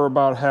there for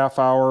about a half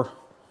hour,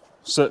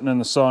 sitting in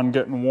the sun,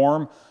 getting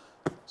warm.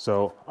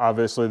 So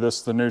obviously this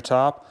is the new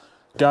top.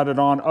 Got it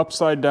on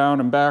upside down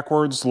and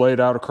backwards, laid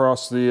out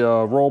across the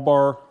roll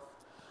bar.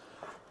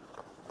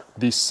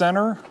 The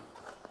center,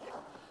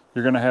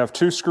 you're gonna have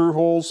 2 screw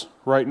holes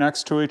right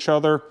next to each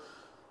other,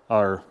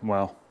 or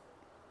well,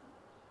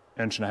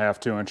 1.5 to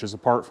 2 inches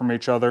apart from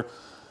each other.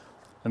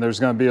 And there's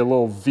gonna be a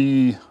little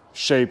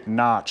V-shaped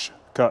notch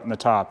cut in the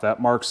top.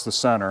 That marks the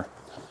center.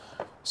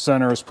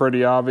 Center is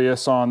pretty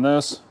obvious on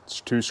this.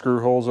 It's 2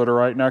 screw holes that are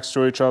right next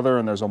to each other,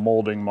 and there's a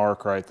molding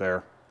mark right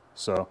there.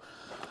 So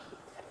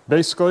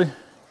basically,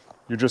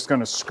 you're just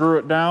gonna screw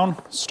it down,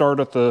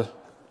 start at the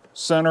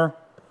center,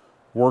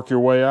 work your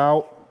way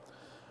out,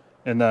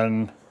 and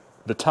then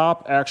the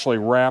top actually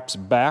wraps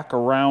back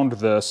around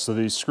this, so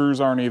these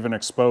screws aren't even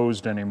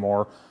exposed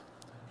anymore.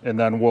 And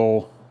then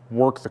we'll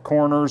work the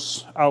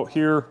corners out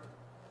here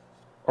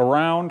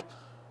around,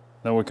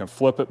 then we can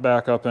flip it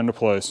back up into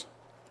place.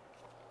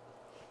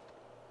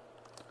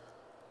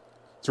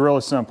 It's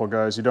really simple,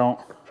 guys. You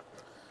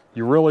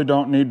really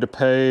don't need to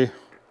pay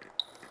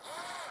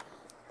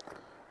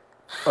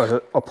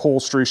a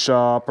upholstery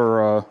shop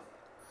or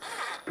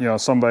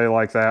somebody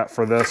like that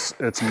for this.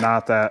 It's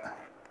not that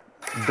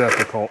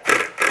difficult.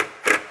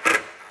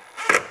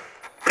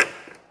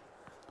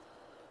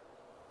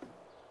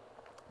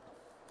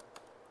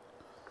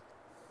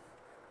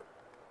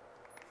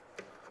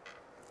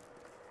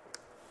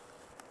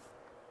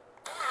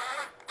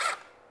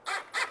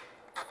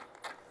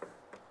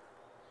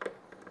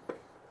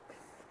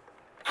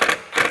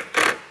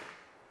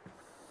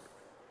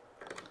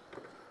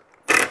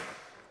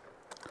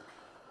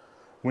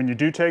 When you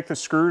do take the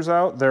screws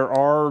out, there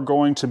are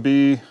going to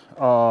be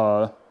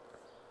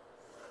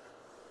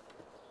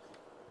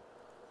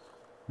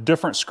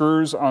different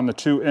screws on the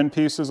 2 end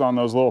pieces on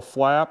those little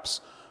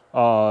flaps.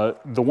 The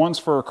ones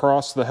for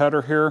across the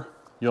header here,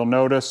 you'll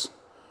notice,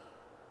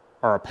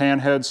 are a pan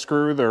head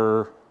screw.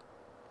 They're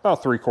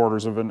about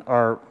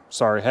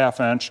 1/2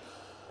 inch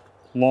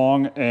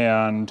long,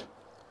 and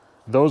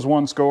those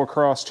ones go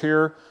across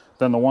here.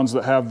 Then the ones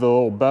that have the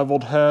little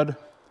beveled head,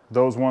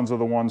 those ones are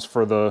the ones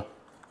for the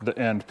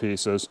end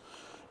pieces.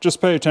 Just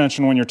pay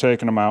attention when you're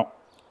taking them out.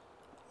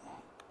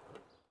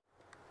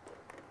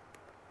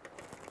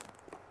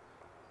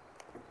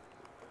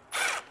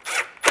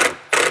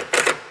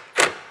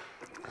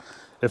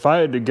 If I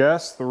had to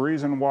guess, the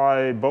reason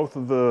why both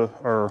of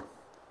the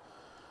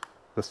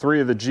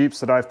 3 of the Jeeps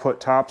that I've put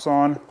tops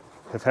on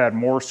have had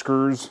more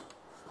screws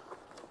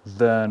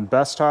than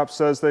Bestop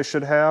says they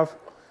should have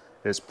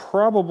is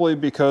probably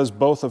because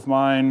both of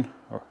mine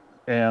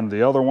and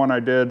the other one I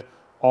did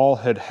all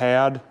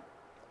had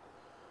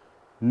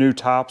new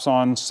tops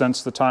on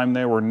since the time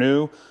they were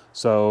new,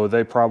 so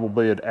they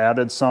probably had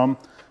added some,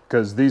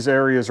 because these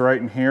areas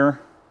right in here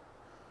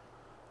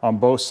on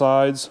both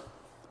sides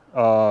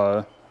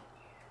have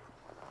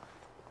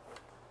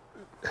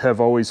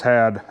always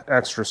had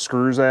extra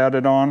screws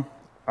added on.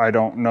 I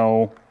don't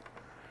know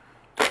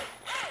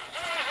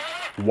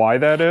why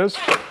that is.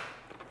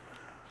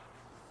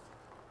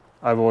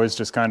 I've always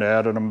just kind of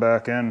added them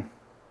back in.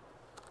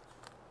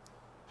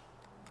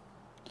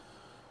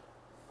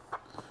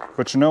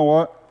 But you know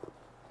what?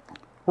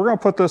 We're going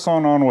to put this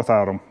on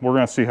without them. We're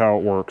going to see how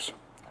it works.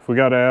 If we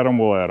got to add them,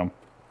 we'll add them.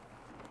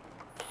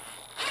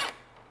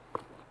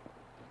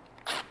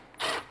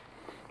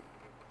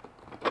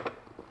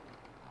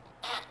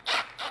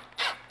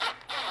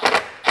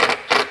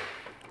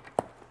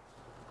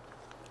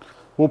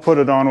 We'll put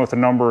it on with a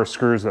number of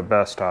screws that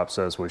Bestop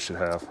says we should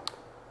have.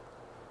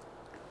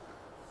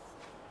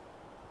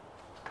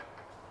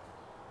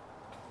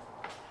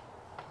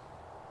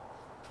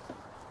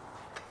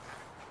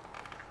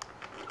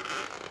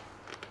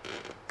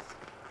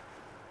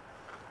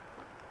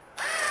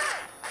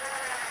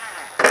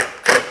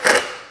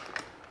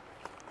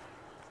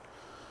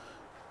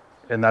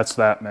 And that's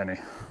that many.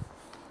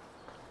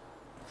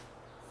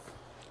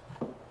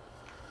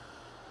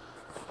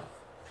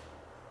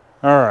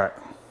 All right.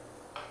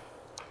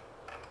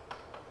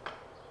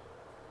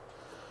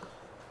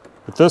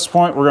 At this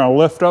point, we're going to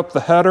lift up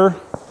the header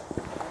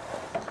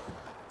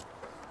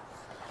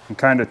and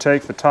kind of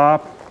take the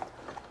top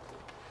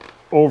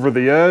over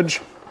the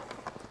edge.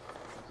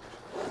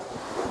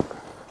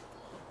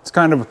 It's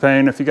kind of a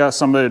pain. If you got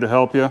somebody to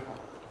help you,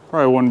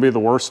 probably wouldn't be the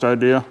worst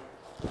idea.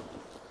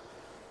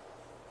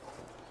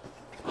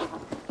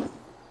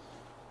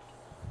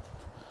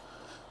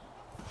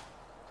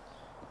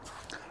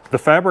 The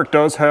fabric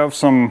does have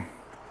some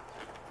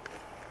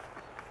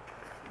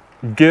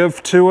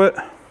give to it,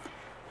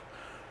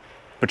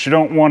 but you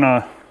don't want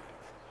to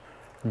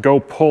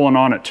go pulling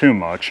on it too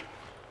much.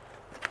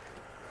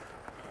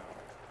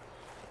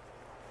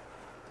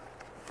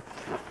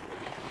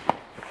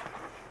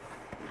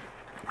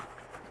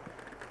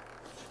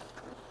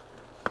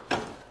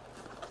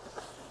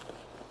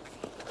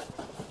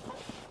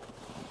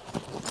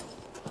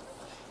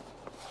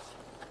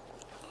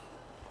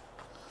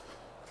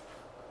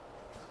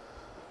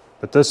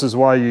 But this is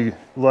why you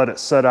let it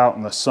set out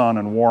in the sun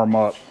and warm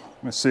up.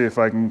 Let me see if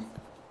I can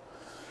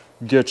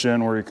get you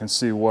in where you can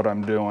see what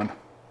I'm doing.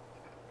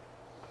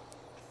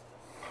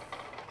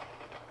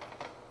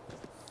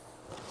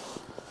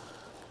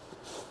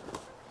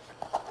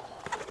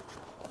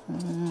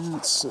 And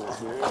let's see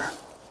here.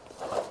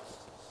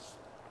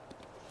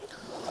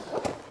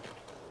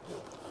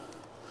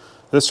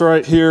 This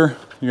right here,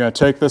 you're going to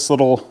take this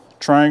little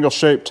triangle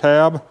shaped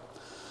tab.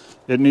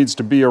 It needs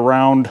to be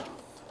around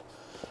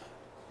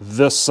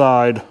this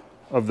side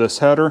of this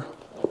header.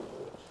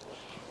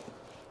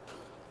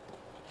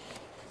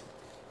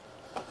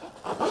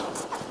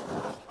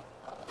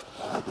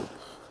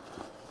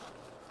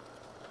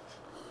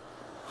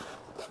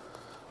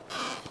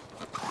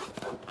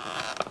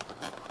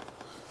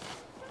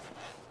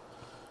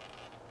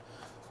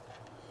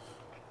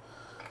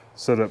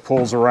 So that it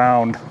pulls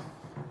around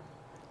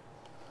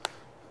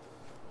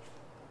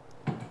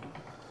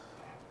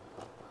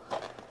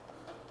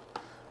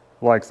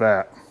like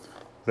that.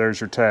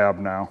 There's your tab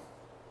now.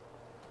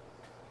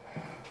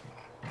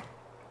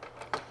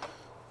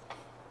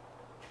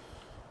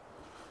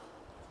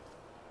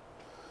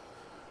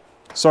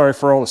 Sorry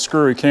for all the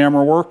screwy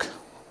camera work.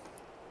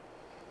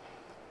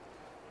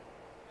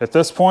 At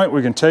this point,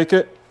 we can take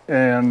it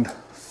and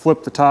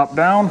flip the top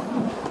down.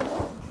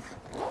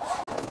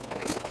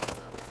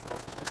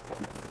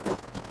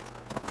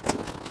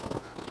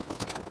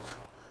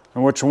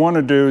 And what you want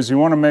to do is you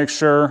want to make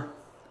sure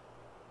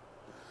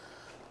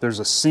there's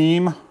a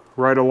seam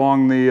right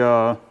along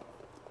the,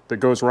 that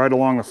goes right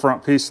along the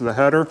front piece of the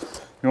header.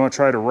 You want to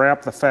try to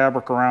wrap the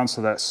fabric around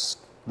so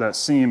that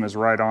seam is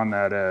right on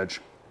that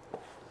edge.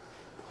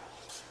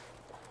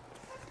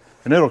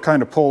 And it'll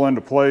kind of pull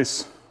into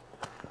place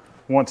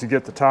once you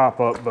get the top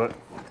up, but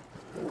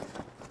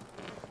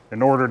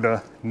in order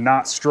to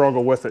not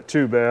struggle with it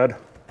too bad,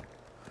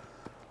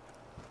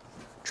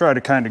 try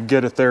to kind of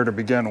get it there to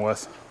begin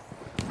with.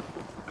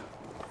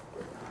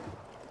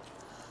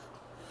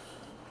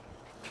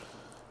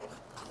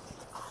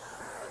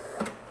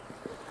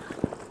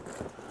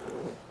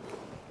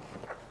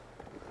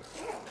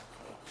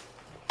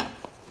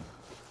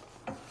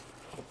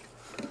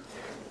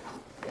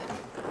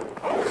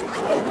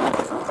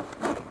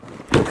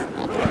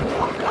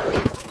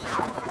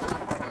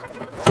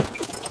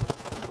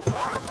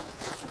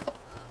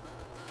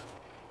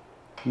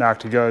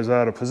 Knocked you guys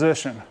out of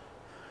position.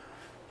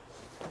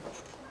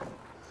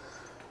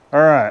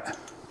 All right.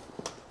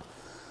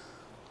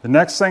 The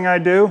next thing I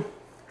do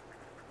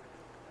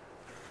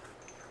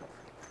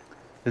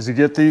is you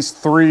get these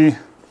 3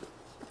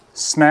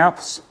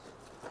 snaps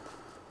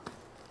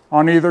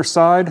on either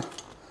side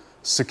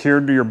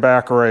secured to your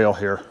back rail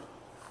here.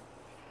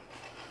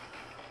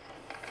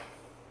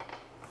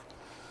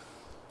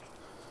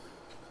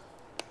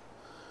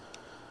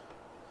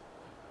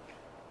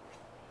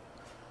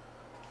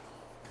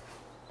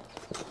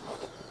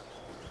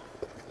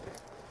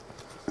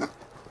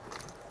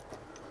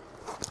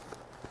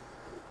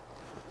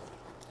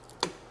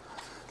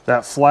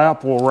 That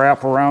flap will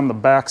wrap around the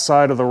back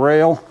side of the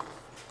rail.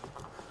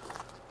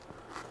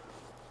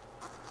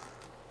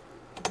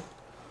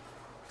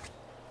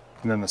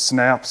 And then the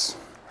snaps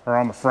are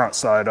on the front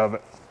side of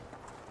it.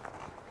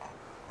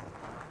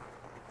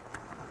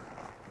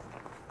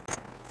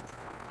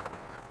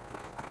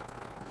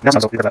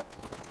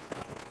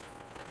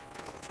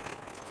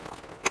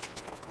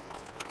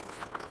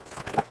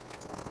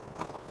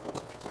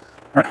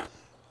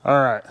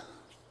 All right.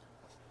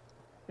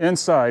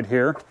 Inside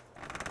here,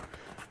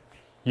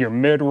 your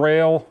mid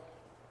rail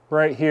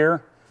right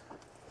here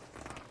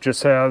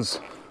just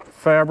has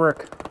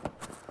fabric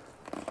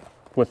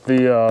with the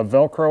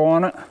Velcro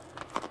on it,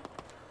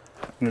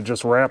 and it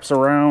just wraps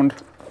around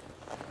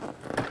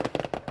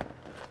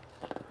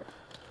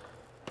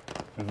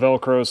and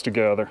Velcros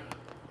together.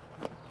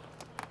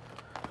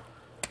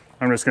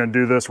 I'm just going to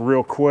do this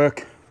real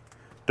quick.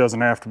 Doesn't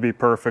have to be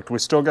perfect. We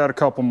still got a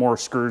couple more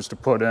screws to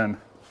put in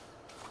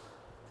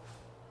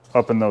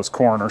up in those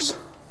corners.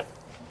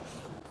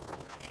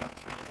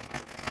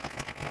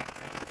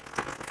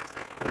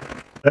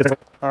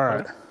 All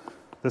right,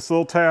 this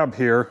little tab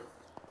here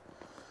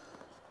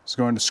is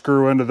going to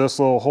screw into this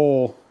little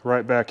hole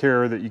right back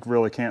here that you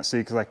really can't see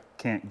because I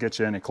can't get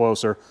you any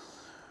closer.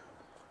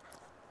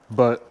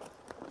 But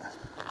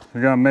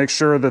you're going to make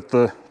sure that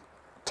the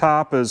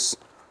top is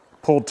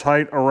pulled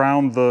tight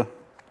around the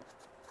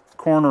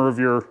corner of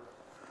your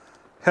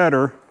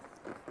header,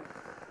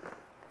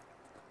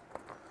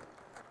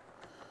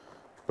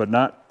 but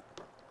not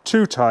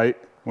too tight.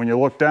 When you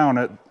look down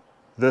it,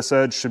 this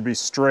edge should be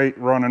straight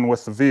running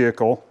with the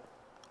vehicle.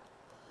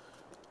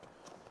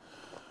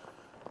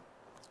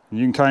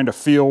 You can kind of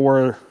feel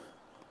where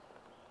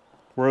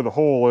the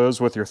hole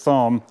is with your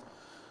thumb.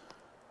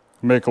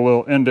 Make a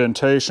little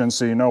indentation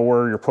so you know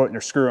where you're putting your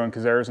screw in,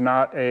 because there's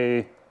not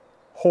a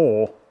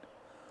hole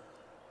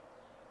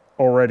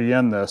already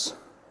in this.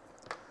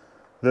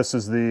 This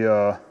is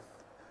the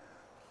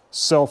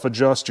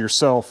self-adjust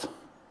yourself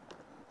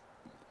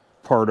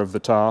part of the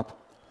top.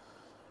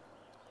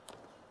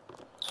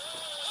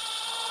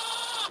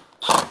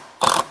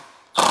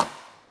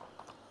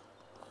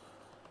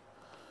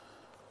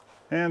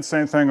 And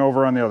same thing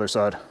over on the other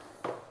side.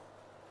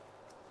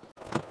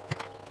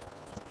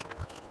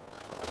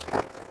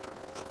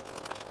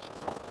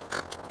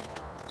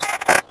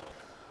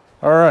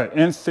 All right,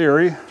 in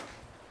theory,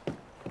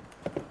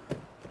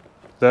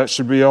 that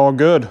should be all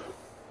good.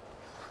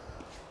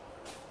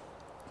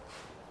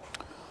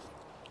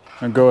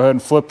 And go ahead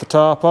and flip the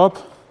top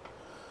up,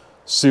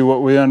 see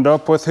what we end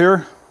up with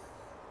here.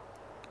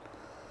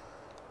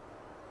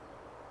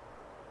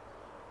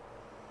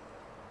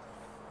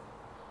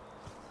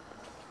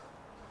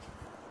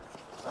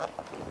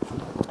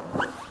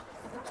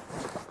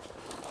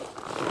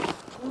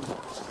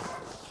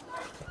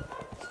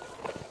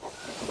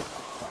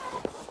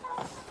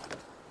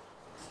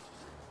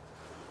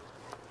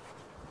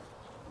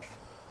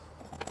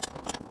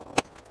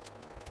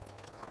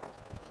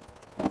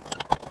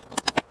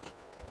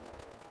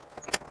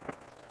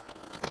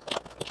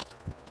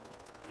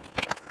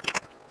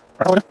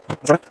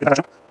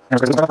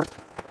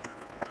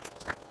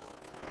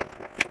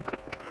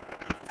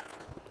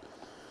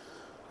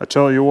 I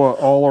tell you what,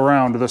 all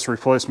around this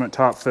replacement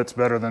top fits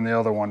better than the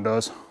other one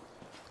does.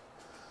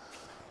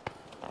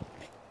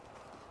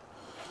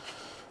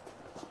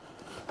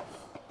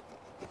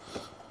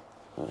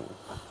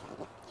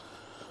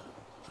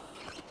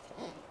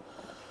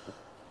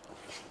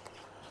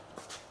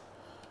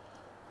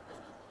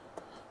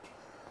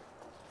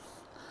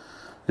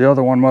 The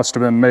other one must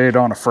have been made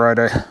on a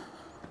Friday.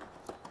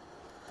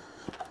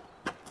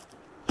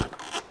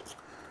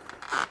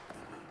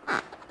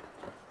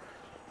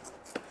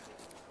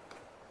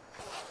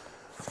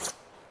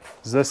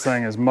 This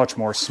thing is much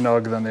more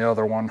snug than the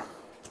other one,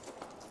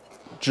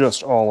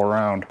 just all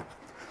around.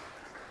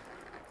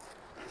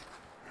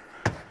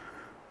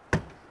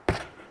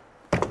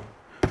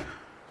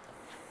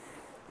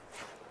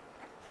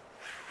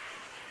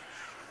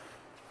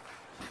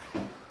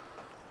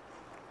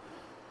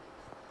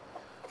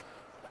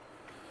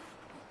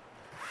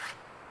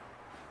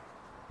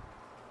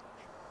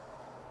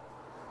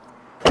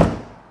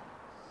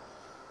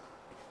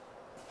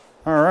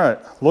 All right,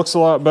 looks a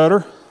lot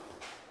better.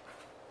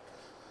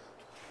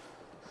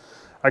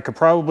 I could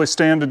probably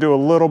stand to do a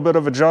little bit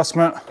of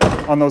adjustment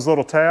on those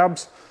little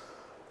tabs,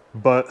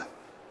 but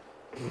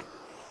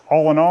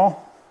all in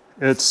all,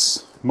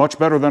 it's much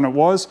better than it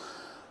was.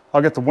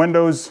 I'll get the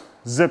windows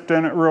zipped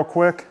in it real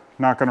quick.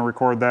 Not gonna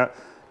record that.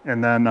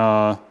 And then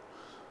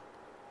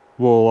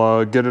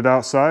we'll get it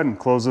outside and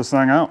close this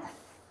thing out.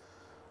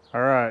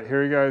 All right,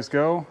 here you guys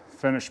go.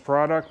 Finished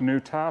product,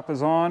 new top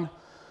is on.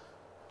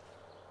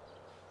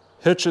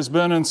 Hitch has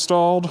been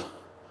installed.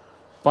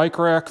 Bike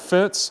rack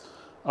fits.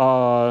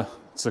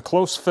 It's a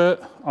close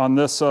fit on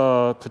this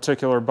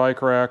particular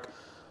bike rack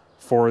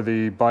for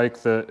the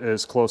bike that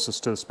is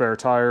closest to the spare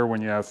tire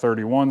when you have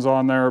 31s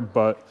on there,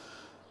 but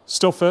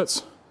still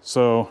fits,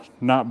 so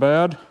not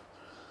bad.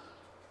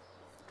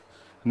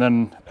 And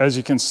then as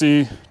you can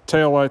see,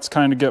 taillights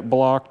kind of get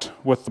blocked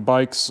with the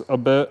bikes a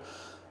bit,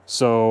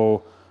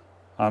 so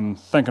I'm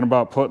thinking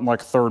about putting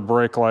like a third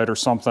brake light or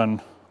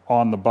something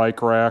on the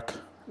bike rack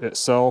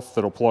itself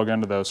that'll plug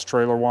into those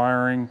trailer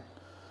wiring,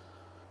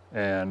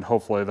 and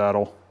hopefully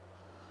that'll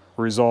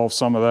resolve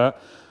some of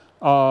that.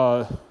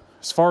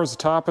 As far as the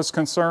top is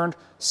concerned,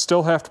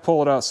 still have to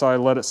pull it outside,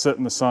 let it sit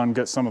in the sun,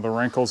 get some of the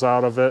wrinkles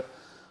out of it.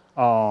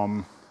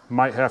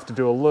 Might have to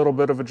do a little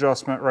bit of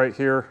adjustment right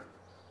here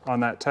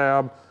on that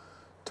tab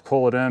to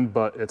pull it in,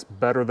 but it's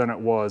better than it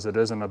was. It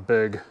isn't a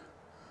big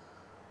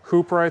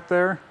hoop right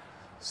there.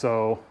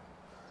 So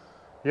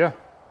yeah,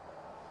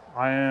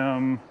 I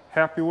am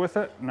happy with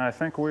it, and I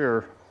think we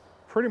are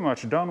pretty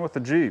much done with the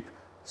Jeep.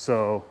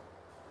 So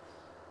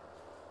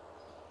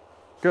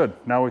good,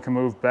 now we can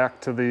move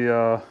back to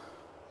the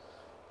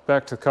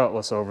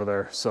Cutlass over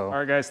there. So all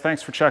right guys,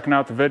 thanks for checking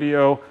out the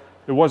video.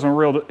 It wasn't a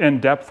real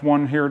in-depth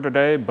one here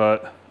today,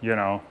 but you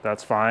know,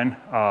 that's fine.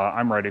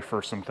 I'm ready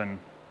for something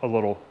a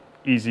little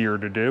easier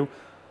to do.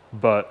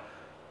 But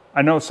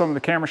I know some of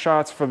the camera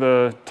shots for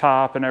the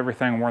top and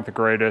everything weren't the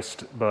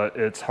greatest, but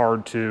it's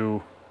hard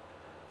to,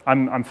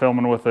 I'm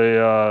filming with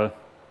a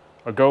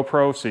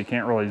GoPro, so you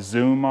can't really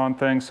zoom on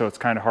things, so it's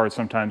kind of hard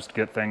sometimes to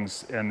get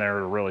things in there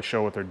to really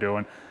show what they're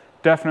doing.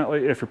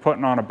 Definitely, if you're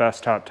putting on a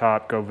Bestop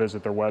top, go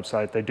visit their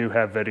website. They do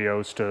have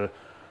videos to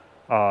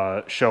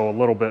show a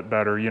little bit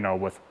better, you know,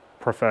 with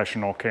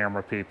professional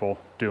camera people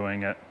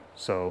doing it.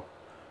 So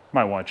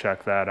might want to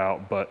check that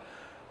out. But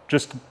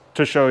just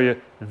to show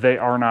you, they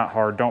are not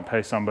hard. Don't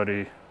pay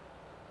somebody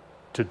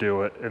to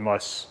do it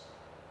unless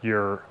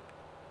you're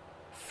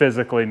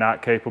physically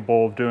not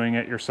capable of doing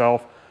it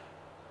yourself.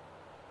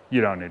 You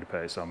don't need to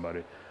pay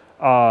somebody.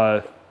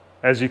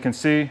 As you can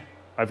see,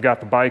 I've got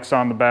the bikes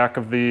on the back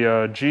of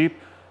the Jeep.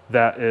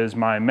 That is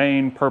my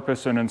main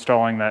purpose in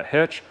installing that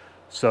hitch.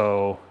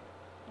 So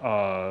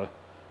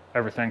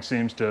everything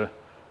seems to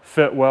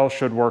fit well,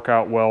 should work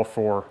out well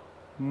for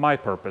my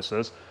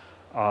purposes.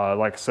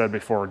 Like I said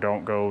before,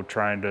 don't go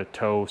trying to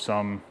tow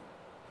some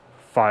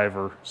 $5,000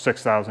 or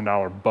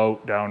 $6,000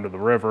 boat down to the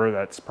river.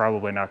 That's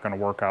probably not going to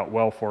work out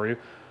well for you.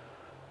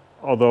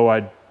 Although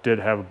I did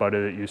have a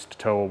buddy that used to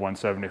tow a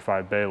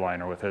 175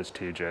 Bayliner with his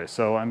TJ.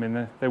 So, I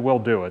mean, they will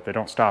do it. They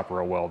don't stop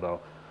real well,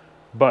 though.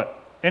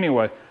 But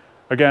anyway,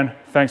 again,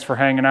 thanks for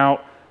hanging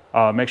out.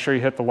 Make sure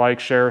you hit the like,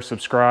 share,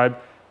 subscribe.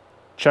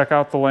 Check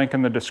out the link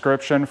in the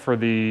description for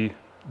the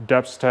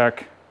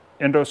Depstech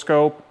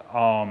endoscope,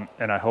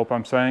 and I hope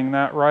I'm saying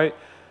that right.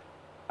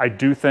 I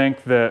do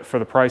think that for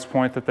the price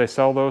point that they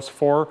sell those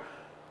for,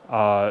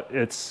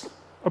 it's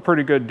a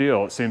pretty good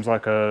deal. It seems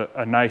like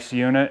a nice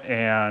unit,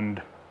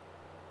 and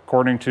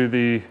according to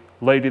the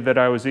lady that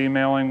I was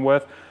emailing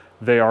with,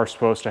 they are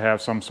supposed to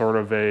have some sort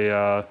of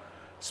a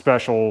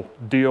special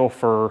deal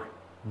for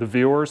the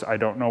viewers. I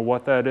don't know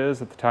what that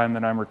is at the time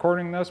that I'm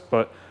recording this,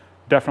 but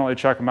definitely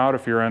check them out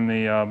if you're in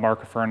the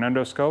market for an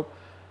endoscope.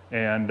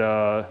 And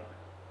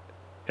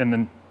in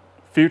the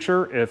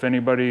future, if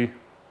anybody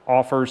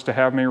offers to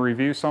have me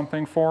review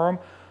something for them,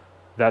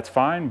 that's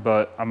fine,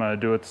 but I'm gonna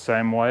do it the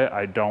same way.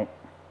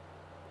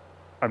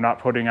 I'm not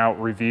putting out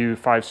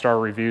 5-star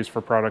reviews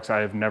for products I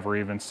have never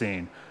even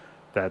seen.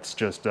 That's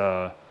just,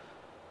 I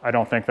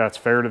don't think that's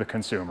fair to the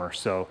consumer.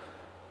 So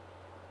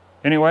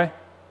anyway,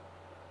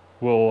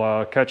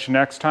 we'll catch you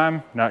next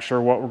time. Not sure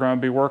what we're gonna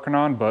be working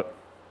on, but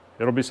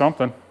it'll be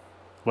something.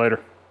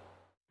 Later.